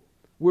renewal.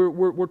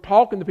 We're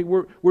talking to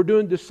people. We're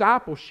doing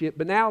discipleship.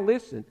 But now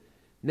listen,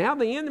 now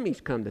the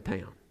enemy's come to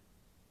town.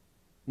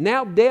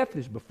 Now death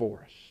is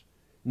before us.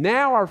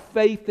 Now our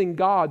faith in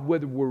God,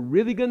 whether we're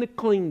really going to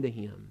cling to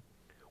Him,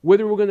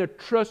 whether we're going to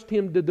trust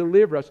Him to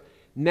deliver us,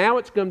 now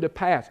it's come to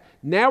pass.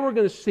 Now we're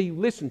going to see,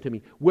 listen to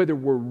me, whether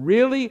we're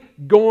really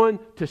going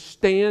to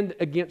stand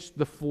against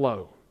the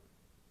flow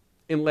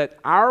and let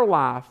our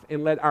life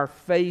and let our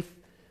faith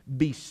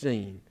be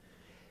seen.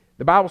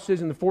 The Bible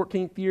says in the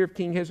 14th year of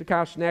King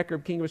Hezekiah,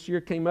 Sennacherib, king of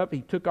Assyria, came up.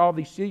 He took all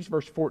these cities.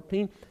 Verse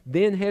 14.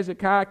 Then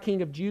Hezekiah,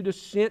 king of Judah,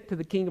 sent to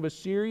the king of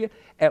Assyria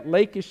at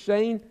Lachish,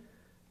 saying,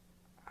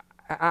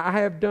 I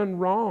have done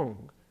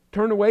wrong.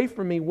 Turn away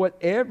from me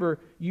whatever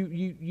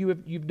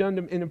you've done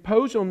and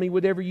impose on me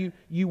whatever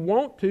you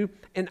want to,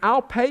 and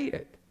I'll pay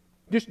it.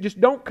 Just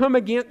don't come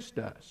against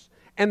us.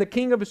 And the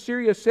king of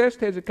Assyria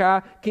assessed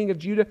Hezekiah, king of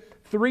Judah,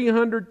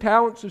 300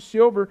 talents of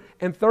silver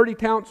and 30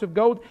 talents of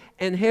gold.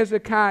 And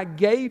Hezekiah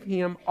gave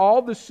him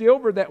all the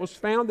silver that was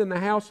found in the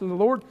house of the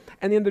Lord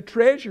and in the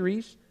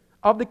treasuries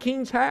of the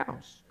king's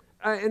house.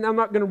 And I'm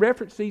not going to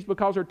reference these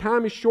because our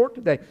time is short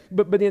today.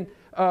 But in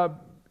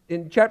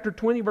chapter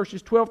 20,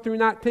 verses 12 through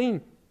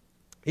 19,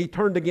 he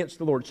turned against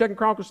the Lord. 2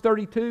 Chronicles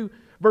 32,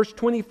 verse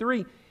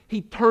 23,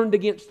 he turned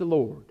against the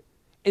Lord.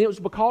 And it was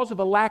because of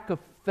a lack of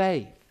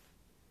faith.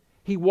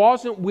 He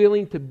wasn't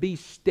willing to be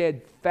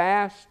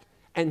steadfast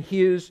in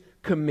his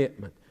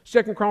commitment.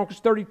 2 Chronicles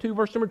 32,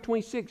 verse number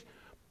 26,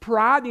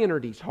 pride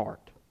entered his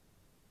heart.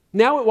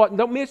 Now it wasn't,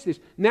 don't miss this,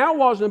 now it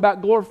wasn't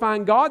about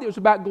glorifying God, it was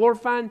about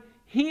glorifying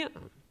Him.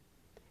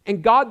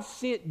 And God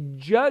sent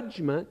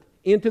judgment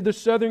into the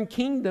southern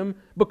kingdom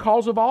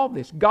because of all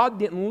this. God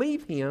didn't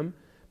leave him,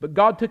 but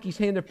God took His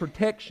hand of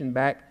protection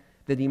back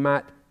that He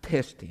might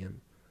test him.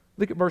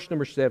 Look at verse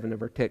number 7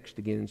 of our text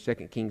again in 2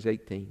 Kings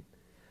 18.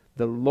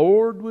 The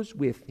Lord was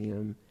with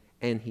him,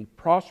 and He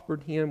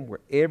prospered him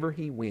wherever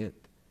he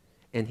went,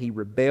 and he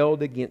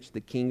rebelled against the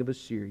king of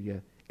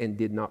Assyria and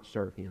did not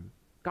serve him.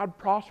 God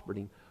prospered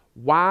him.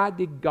 Why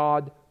did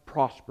God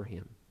prosper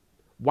him?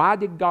 Why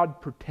did God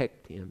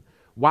protect him?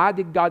 Why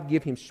did God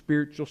give him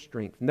spiritual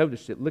strength?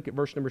 Notice it. Look at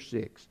verse number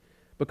 6.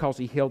 Because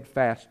he held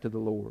fast to the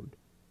Lord.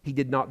 He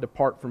did not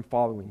depart from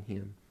following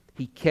Him.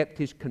 He kept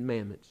His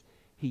commandments.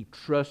 He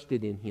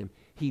trusted in Him.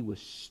 He was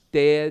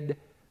steadfast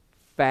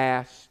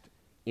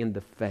in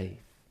the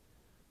faith.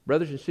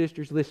 Brothers and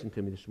sisters, listen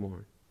to me this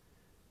morning.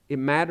 It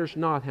matters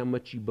not how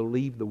much you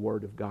believe the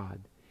Word of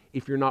God.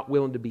 If you're not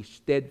willing to be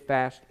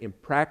steadfast in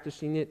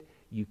practicing it,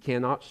 you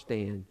cannot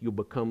stand. You'll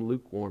become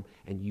lukewarm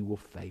and you will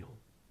fail.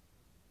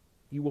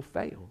 You will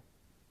fail.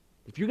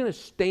 If you're going to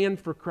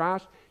stand for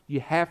Christ,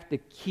 you have to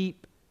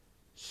keep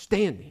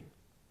standing.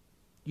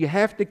 You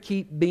have to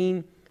keep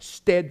being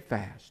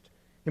steadfast.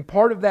 And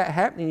part of that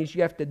happening is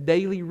you have to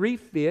daily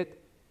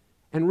refit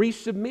and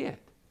resubmit.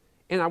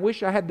 And I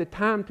wish I had the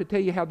time to tell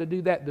you how to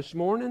do that this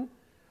morning,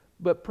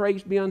 but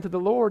praise be unto the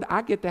Lord,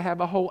 I get to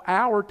have a whole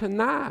hour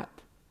tonight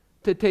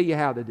to tell you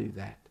how to do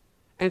that.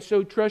 And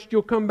so trust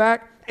you'll come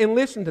back and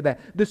listen to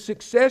that. The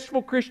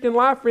successful Christian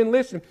life, friend,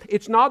 listen,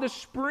 it's not a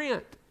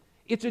sprint.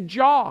 It's a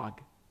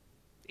jog.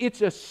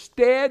 It's a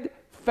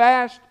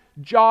steadfast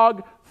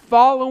jog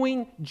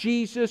following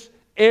Jesus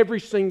every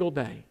single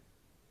day.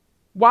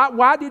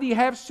 Why did he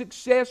have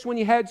success when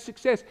he had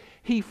success?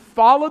 He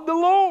followed the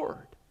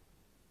Lord.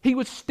 He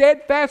was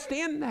steadfast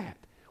in that.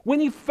 When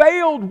he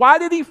failed, why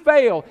did he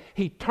fail?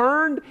 He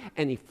turned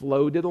and he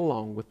floated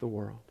along with the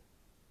world.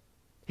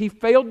 He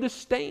failed to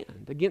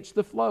stand against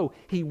the flow.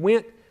 He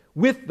went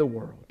with the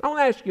world. I want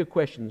to ask you a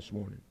question this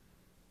morning.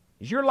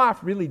 Is your life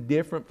really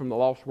different from the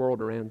lost world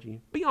around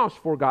you? Be honest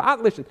before God.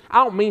 Listen,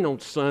 I don't mean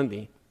on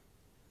Sunday.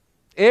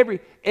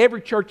 Every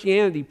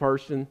churchianity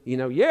person,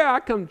 I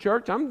come to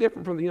church. I'm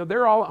different from,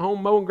 they're all at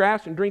home mowing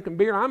grass and drinking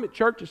beer. I'm at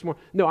church this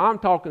morning. No, I'm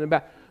talking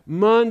about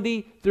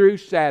Monday through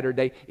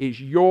Saturday. Is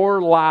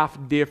your life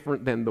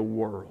different than the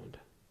world?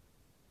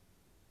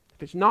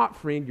 If it's not,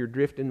 friend, you're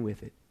drifting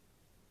with it.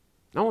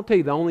 I want to tell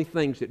you the only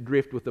things that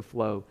drift with the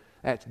flow,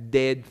 that's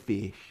dead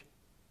fish.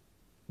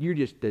 You're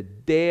just a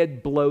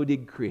dead,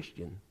 bloated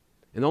Christian.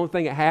 And the only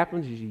thing that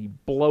happens is you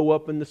blow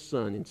up in the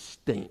sun and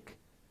stink.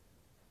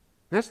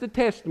 That's the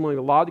testimony of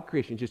a lot of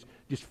Christians,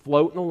 just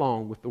floating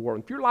along with the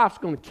world. If your life's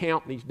going to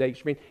count these days,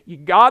 friend,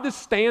 you've got to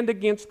stand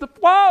against the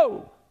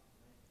flow.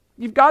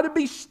 You've got to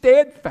be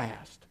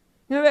steadfast.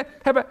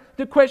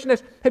 The question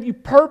is, have you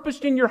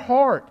purposed in your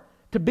heart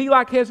to be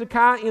like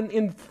Hezekiah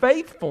in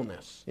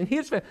faithfulness, in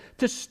his faith,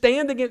 to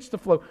stand against the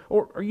flow?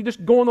 Or are you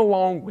just going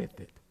along with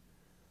it?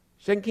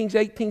 2 Kings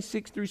 18,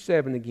 6 through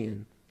 7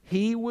 again.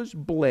 He was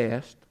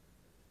blessed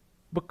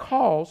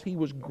because he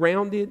was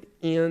grounded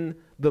in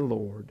the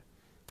Lord.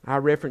 I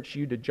reference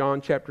you to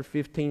John chapter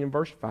 15 and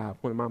verse 5,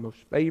 one of my most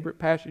favorite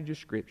passages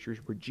of Scriptures,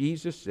 where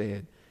Jesus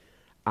said,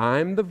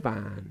 I'm the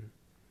vine,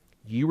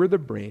 you are the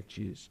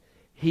branches.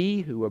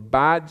 He who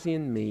abides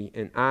in me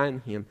and I in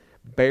him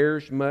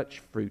bears much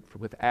fruit, for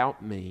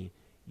without me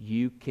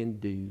you can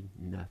do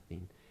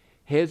nothing.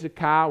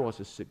 Hezekiah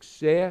was a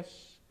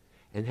success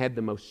and had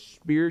the most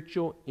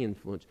spiritual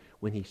influence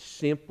when he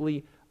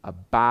simply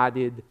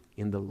abided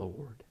in the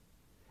Lord.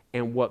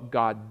 And what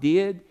God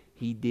did,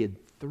 he did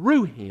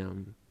through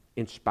him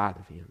in spite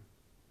of him.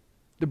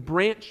 The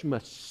branch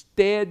must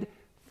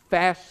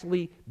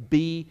steadfastly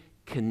be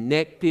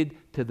connected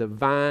to the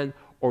vine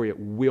or it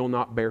will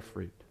not bear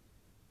fruit.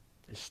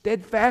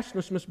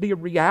 Steadfastness must be a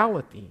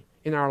reality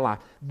in our life.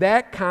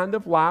 That kind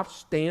of life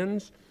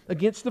stands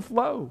against the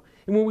flow.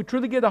 And when we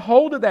truly get a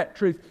hold of that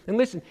truth, and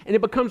listen, and it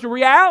becomes a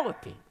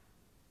reality,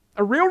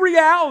 a real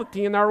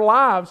reality in our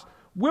lives,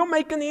 we'll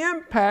make an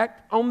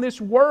impact on this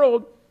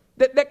world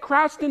that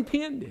Christ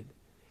intended.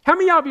 How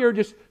many of you are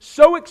just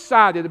so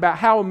excited about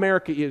how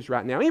America is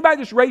right now? Anybody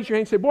just raise your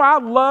hand and say, boy, I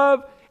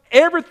love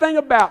everything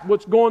about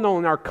what's going on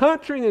in our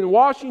country and in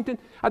Washington.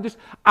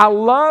 I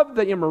love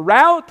the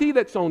immorality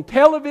that's on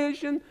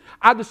television.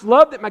 I just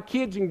love that my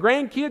kids and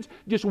grandkids,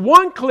 just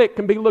one click,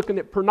 can be looking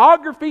at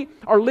pornography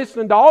or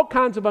listening to all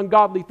kinds of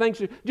ungodly things.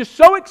 They're just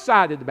so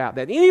excited about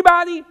that.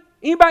 Anybody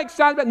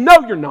excited about it?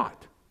 No, you're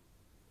not.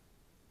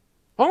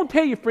 I want to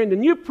tell you, friend, the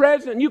new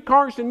president, new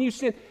Congress, and new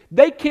Senate,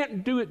 they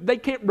can't do it. They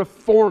can't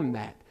reform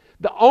that.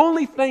 The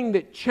only thing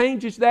that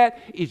changes that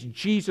is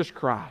Jesus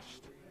Christ.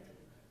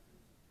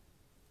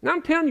 Now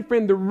I'm telling you,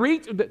 friend,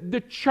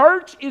 the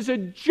church is a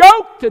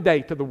joke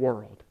today to the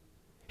world.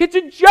 It's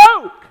a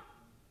joke.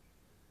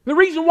 The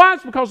reason why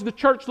is because the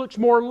church looks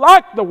more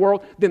like the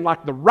world than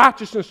like the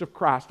righteousness of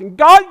Christ. And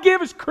God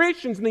give us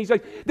Christians in these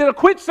days that'll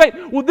quit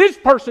saying, well, this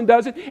person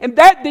does it, and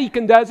that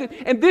deacon does it,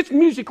 and this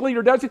music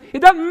leader does it.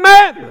 It doesn't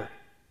matter.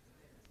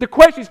 The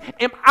question is,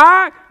 am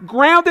I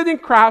grounded in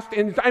Christ,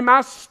 and am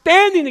I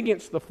standing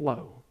against the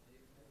flow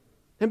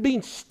and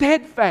being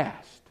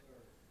steadfast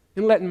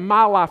and letting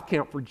my life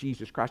count for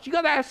Jesus Christ? You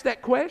got to ask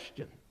that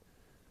question.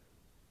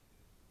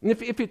 And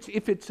if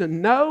it's a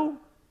no,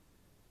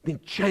 then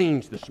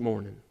change this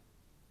morning.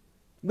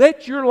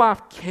 Let your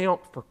life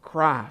count for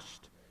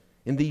Christ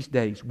in these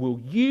days. Will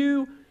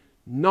you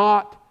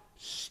not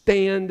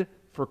stand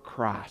for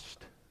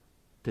Christ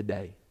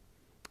today?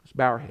 Let's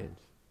bow our heads.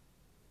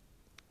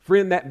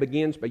 Friend, that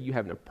begins by you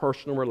having a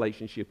personal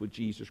relationship with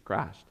Jesus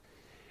Christ.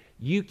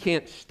 You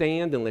can't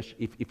stand unless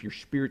if you're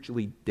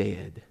spiritually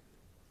dead.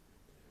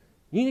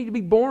 You need to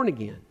be born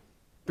again.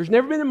 There's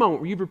never been a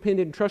moment where you've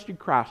repented and trusted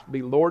Christ to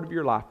be Lord of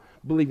your life,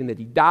 believing that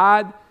He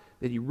died,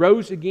 that He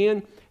rose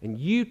again, and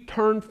you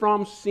turn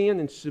from sin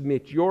and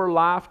submit your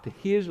life to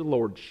His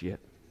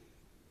Lordship.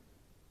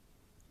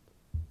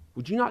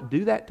 Would you not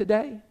do that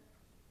today?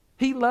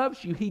 He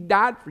loves you. He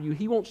died for you.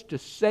 He wants to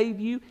save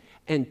you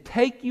and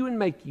take you and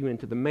make you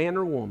into the man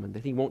or woman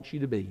that He wants you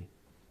to be.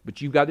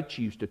 But you've got to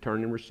choose to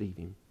turn and receive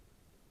Him.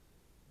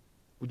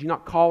 Would you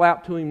not call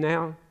out to Him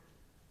now?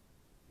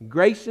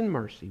 Grace and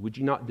mercy. Would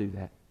you not do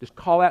that? Just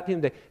call out to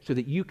Him today so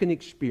that you can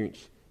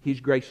experience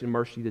His grace and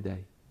mercy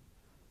today.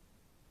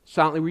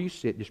 Silently where you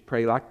sit, just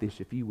pray like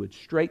this, if you would,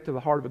 straight to the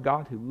heart of a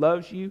God who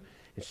loves you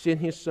and sent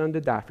His Son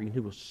to die for you and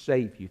who will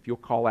save you if you'll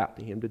call out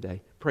to Him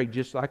today. Pray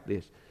just like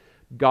this.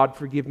 God,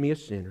 forgive me, a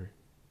sinner.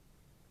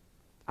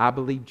 I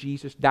believe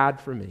Jesus died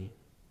for me.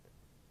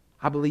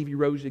 I believe He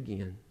rose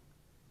again.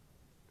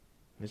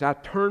 As I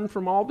turn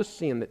from all the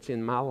sin that's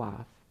in my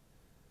life,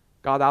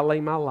 God, I lay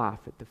my life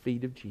at the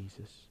feet of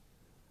Jesus.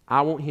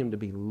 I want Him to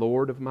be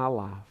Lord of my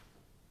life.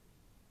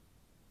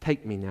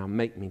 Take me now,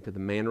 make me to the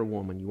man or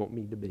woman You want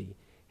me to be.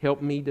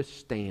 Help me to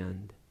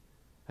stand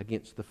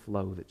against the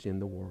flow that's in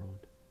the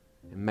world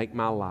and make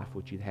my life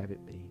what You'd have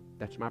it be.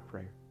 That's my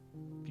prayer.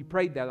 If you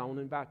prayed that, I want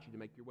to invite you to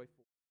make your way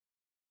forward.